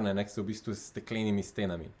pisarne, ki so v bistvu s steklenimi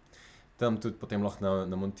stenami. Tam tudi potem lahko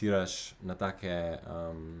namontiraš na take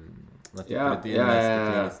na te predeljne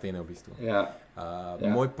steklene stene v bistvu.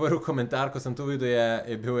 Moj prvi komentar, ko sem to videl,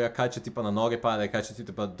 je bil, kaj če ti pa na noge pade, kaj če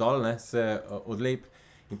ti pa dol, se odlep.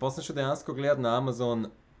 In potem sem šel dejansko gledati na Amazon,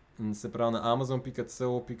 se pravi na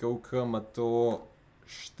amazon.co.uk ima to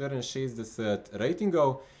 64 ratingov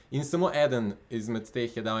in samo eden izmed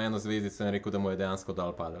teh je dal eno zvezdico in rekel, da mu je dejansko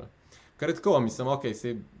dol padel. Kar je tako, mislim,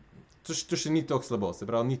 to še ni toliko slabo, se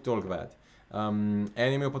pravi, ni toliko več. En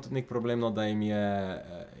je imel pa tudi nek problem, da jim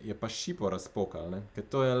je pa šipo razpokal, ne? Ker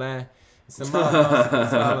to je le, sem malo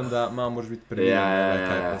predstavljam, da moraš biti previden,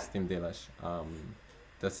 kaj pa s tem delaš.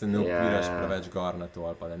 Da se ne upiraš preveč gor na to,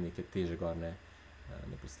 ali pa da neke teže gor ne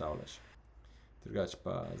postavljaš. Drugač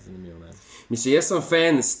pa zanimivo, ne? Mislim, jaz sem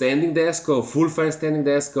fan standing deskov, full fan standing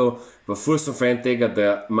deskov, pa full sem fan tega,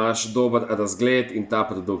 da imaš dober razgled in ta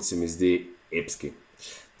produkt se mi zdi epski.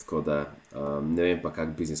 Tako da ne vem pa, kak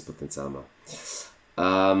biznis potencial ima.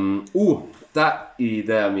 Ta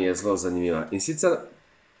ideja mi je zelo zanimiva. In sicer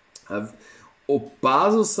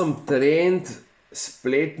opazil sem trend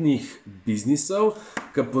spletnih biznisov,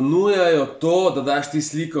 ki ponujajo to, da daš ti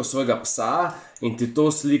sliko svojega psa in ti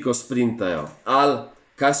to sliko sprintajo. Ali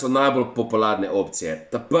kaj so najbolj popularne opcije.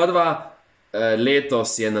 Ta prva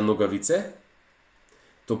letos je na nogavice.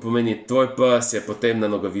 To pomeni, tvoj pes je potem na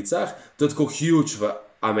nogavicah. To je tako huge v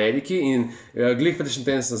Ameriki in glih prejšnji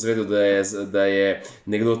teden sem zvedel, da je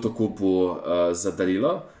nekdo to kupil za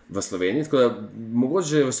darilo v Sloveniji, tako da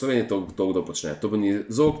mogoče v Sloveniji to kdo počne. To bo ni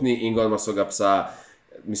zokni in gor ima svojega psa,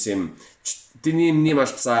 mislim, ti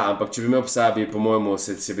nimaš psa, ampak če bi imel psa, bi po mojemu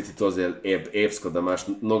se bi ti to zdaj epsko, da imaš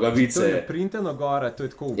nogavice. To je naprintano gore, to je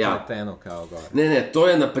tako upleteno kao gore. Ne, to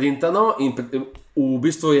je naprintano in v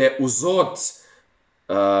bistvu je vzorc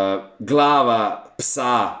glava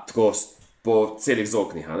psa tako po celih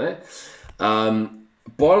zoknih.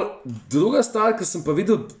 Druga stvar, ki sem pa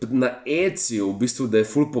videl na Etsyu, v bistvu, da je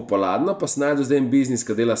ful popularno, pa sem najdel zdaj en biznis,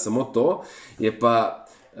 ki dela samo to, je pa,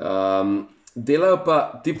 delajo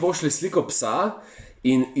pa, ti pošli sliko psa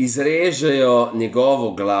in izrežejo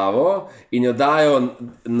njegovo glavo in jo dajo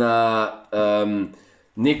na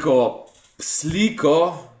neko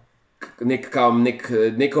sliko, neko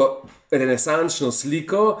renesančno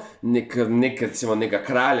sliko, recimo nekega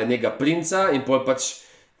kralja, nekega princa in pol pač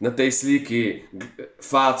na tej sliki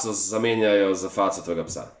faco zamenjajo za faco tvojega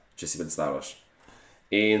psa, če si predstavljaš.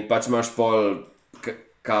 In pač imaš pol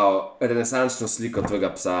kao renesančno sliko tvojega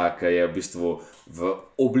psa, ki je v bistvu v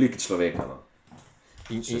obliki človeka. No.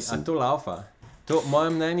 A to laufa? To, moje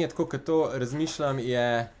mnenje, tako kot to razmišljam,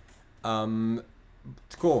 je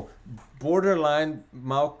tako borderline,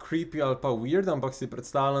 malo creepy ali pa weird, ampak si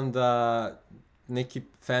predstavljam, da neki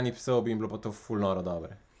fani psov bi jim bilo pa to ful noro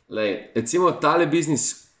dobre. Lej, recimo tale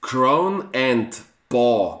biznis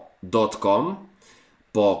crownandpaw.com,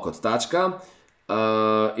 po kot tačka,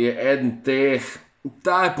 je eden teh,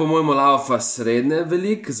 ta je po mojemu laufa srednje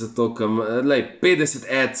velik, zato ker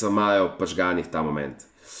 50 adsov imajo pažganih ta moment.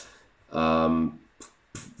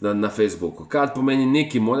 Na Facebooku, kar pomeni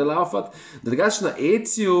neki mora laufati. Drugače na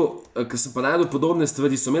Etsyu, ki sem pa najdel podobne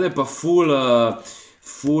stvari, so imeli pa full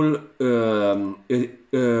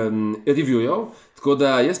reviewjev, tako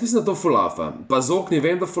da jaz mislim, da to full laufa. Pa z okni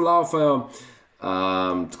vem, da full laufajo,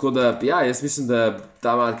 tako da ja, jaz mislim, da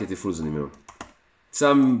ta market je full zanimiv.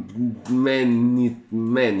 Sam meni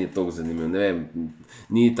je toliko zanimiv, ne vem,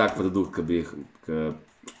 ni tak produkt, ki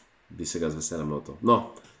bi se ga z veseljem lotil. No,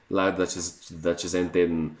 da čez en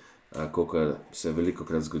teden, kolikor se veliko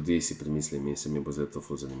krat zgodi, si premislim in se mi bo zdaj to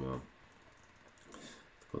ful zanimivo.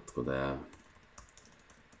 Tako da ja.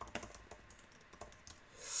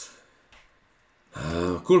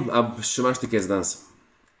 Cool, a še imaš ti kaj za danes?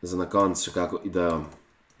 Za na konc še kako idejo?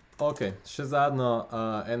 Ok, še zadnjo,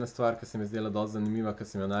 ena stvar, ki se mi zdela dosti zanimiva, ki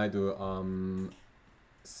sem jo najdel,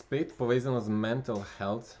 spet povezano z mental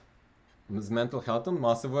healthom,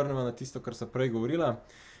 malo se vrnemo na tisto, kar so prej govorila.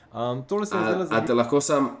 A te lahko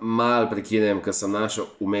sam malo prekinem, ker sem našel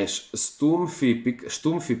vmeš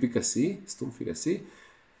Stumpfi.si,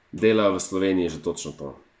 delajo v Sloveniji že točno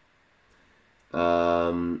to.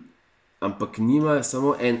 Ampak nima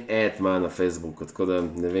samo en ad ima na Facebooku, tako da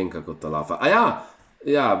ne vem, kako to laufa.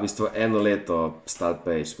 Ja, v bistvu 1 leto start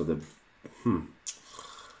page, tako da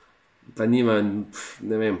pa nima,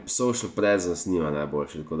 ne vem, social presence nima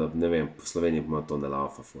najboljši, tako da ne vem, v Sloveniji ima to ne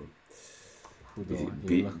laufa ful.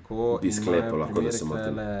 Bi sklepal, lahko da se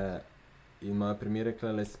motim. imajo primere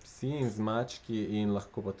klele s psi in z mački in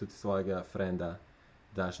lahko pa tudi svojega frenda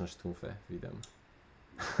daš na štumfe, vidim.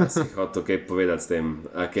 Si hotel kaj povedati s tem,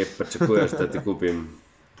 a kaj pričakuješ, da ti kupim?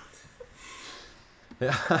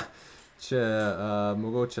 Ja,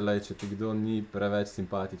 mogoče le, če ti kdo ni preveč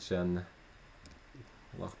simpatičen,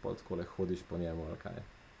 lahko takole hodiš po njemu ali kaj.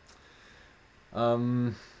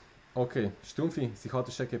 Ok, štumfi, si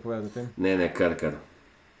hotel še kaj povedati o tem? Ne, kar.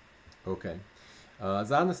 Ok.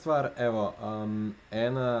 Zadnja stvar, evo,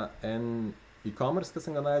 en e-commerce, ki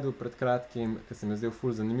sem ga najdel pred kratkim, ki se mi je zdel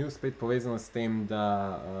ful zanimiv, spet povezano s tem,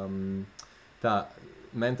 da ta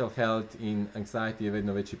mental health in anxiety je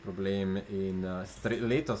vedno večji problem in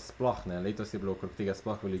letos sploh ne, letos je bilo okrog tega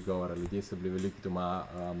sploh veliko govora, ljudje so bili veliko doma,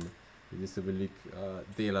 ljudje so veliko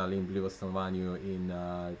delali in bili v stanovanju in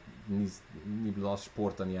ni bilo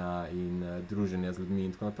športanja in druženja z ljudmi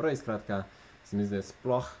in tako naprej, skratka, se mi zdi, da je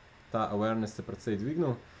sploh ta awareness se precej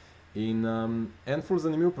dvignil in en ful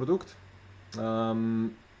zanimiv produkt,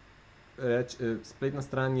 spletna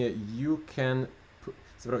stran je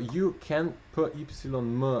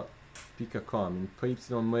youcanpym.com in pym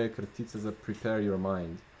je kratica za Prepare Your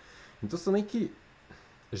Mind. In to so neki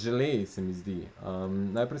želeji, se mi zdi.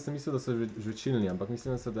 Najprej sem mislil, da so žvečilni, ampak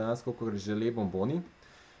mislim, da so dejansko kot žele bomboni,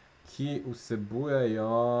 ki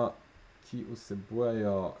vsebujejo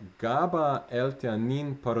GABA,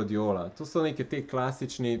 L-teanin, pa rodiola. To so neki te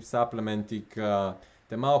klasični supplementi, ki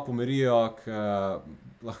te malo pomirijo, ki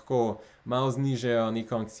lahko malo znižajo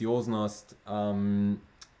neko anksioznost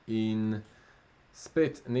in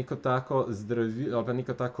spet neko tako zdravilo ali pa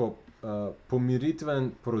neko tako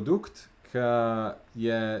pomiritven produkt,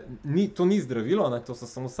 to ni zdravilo, ne, to so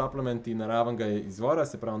samo supplementi naravenega izvora,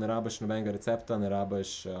 se pravi, ne rabiš nobenega recepta, ne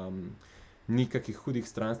rabiš nikakih hudih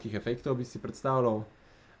stranskih efektov, bi si predstavljal.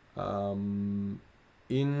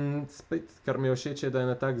 In spet, kar mi je všeč, je, da je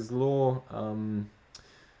na tak zelo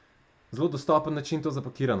dostopen način to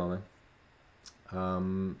zapakirano, ne.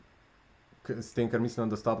 S tem, kar mislim,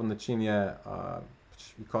 da dostopen način je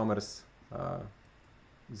e-commerce,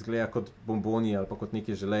 izgleda kot bomboni ali pa kot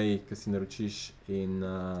neki želeji, ki si naročiš in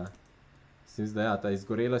se mi zdi, da ja, ta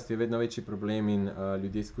izgorelost je vedno večji problem in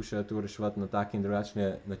ljudje skušajo to reševati na take in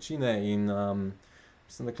drugačne načine in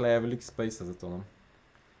mislim, da je veliko spacea za to, no.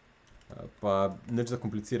 Pa nič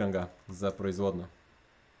zakompliciranega za proizvodnjo.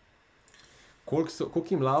 Koliko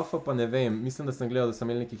jim laufa, pa ne vem. Mislim, da sem gledal, da sem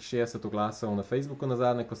imel nekih 60 oglasov na Facebooku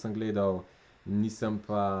nazadnje, ko sem gledal, nisem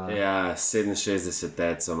pa... Ja, 67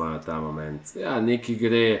 teco imajo ta moment. Ja, neki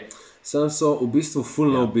gre, sam so v bistvu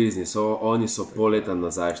full no business, oni so pol leta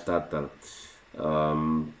nazaj štartali.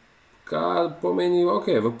 Kar pomeni, ok,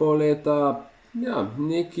 v pol leta, ja,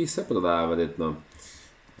 neki se prodaja verjetno.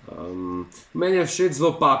 Meni je všeč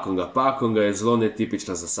zelo Pakonga. Pakonga je zelo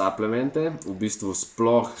netipična za supplemente, v bistvu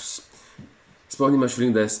sploh nimaš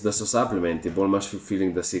feeling, da so supplementi, bolj imaš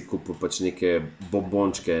feeling, da si kupil pač neke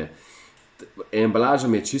bombončke. Embalaža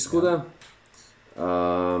mi je čisto huda.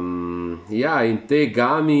 Ja, in te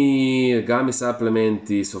gami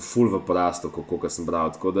supplementi so full v porastu, koliko sem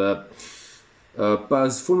bral, tako da pa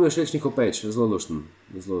full mi je všeč njihov page, zelo lušten.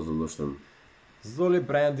 Zelo lep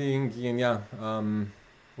branding in ja,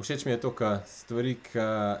 všeč mi je to, stvari,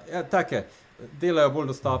 ja, take, delajo bolj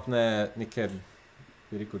dostopne neke,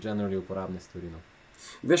 bi rekel, generally uporabne stvari, no.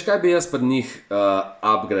 Veš, kaj bi jaz pri njih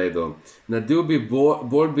upgradeal? Naredil bi,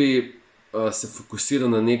 bolj bi se fokusiral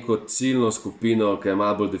na neko ciljno skupino, ki je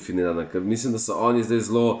malo bolj definirana, ker mislim, da so oni zdaj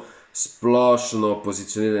zelo splošno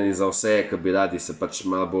pozicionirani za vse, ki bi radi se pač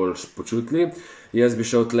malo bolj počutili. Jaz bi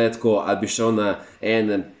šel tle tako, ali bi šel na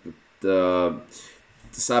ene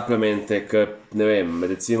supplemente, ki, ne vem,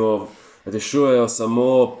 recimo rešujejo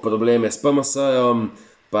samo probleme s PMS-jem,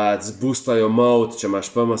 pa zboostajo mood, če imaš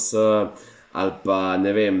PMS, ali pa,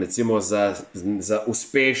 ne vem, recimo za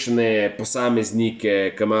uspešne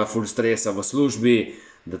posameznike, ki imajo full stresa v službi,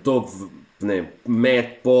 da to, med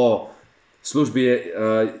po službi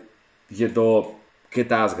je do kaj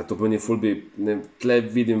tazga, to pomeni full bi, tle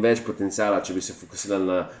vidim več potencijala, če bi se fokusirali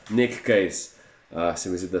na nek case, se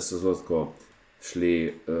mi zdi, da so zelo tako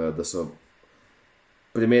šli, da so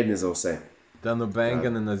primerni za vse. Da nobenega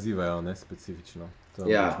ne nazivajo, ne, specifično. To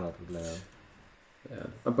je malo problem. Ja.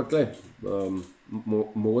 Ampak glej,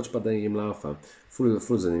 mogoče pa da jim laufa.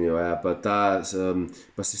 Ful zanimivo, ja,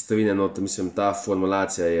 pa sestavine not, mislim, ta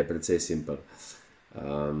formulacija je precej simpel.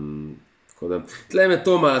 Tako da, tle me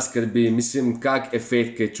to malo skrbi, mislim, kak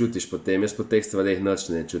efekt kaj čutiš potem, jaz po teh stvareh nič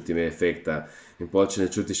ne čutim efekta in če ne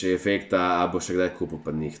čutiš efekta, a bo še kdaj kupil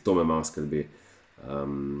pa njih, to me malo skrbi.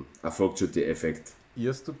 A folk čuti efekt.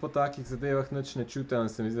 Jaz tudi po takih zadevah nič ne čutim,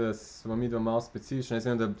 se mi zdi, da smo mi dva malo specifični. Jaz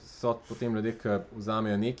vem, da so potem ljudje, ki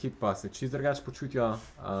vzamejo neki, pa se čisto drugače počutijo.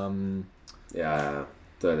 Ja,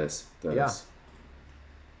 to je res.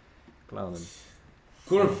 Glavnem.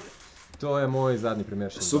 Cool. To je moj zadnji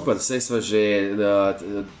primer. Super, sej sva že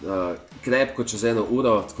krepko čez 1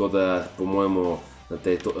 uro, tako da po mojemu na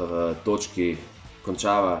tej točki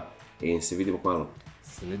končava in se vidimo kmalu.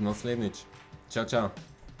 Se vidimo naslednjič. Čau, čau.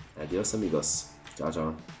 Adios amigos. Čau,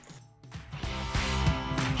 čau.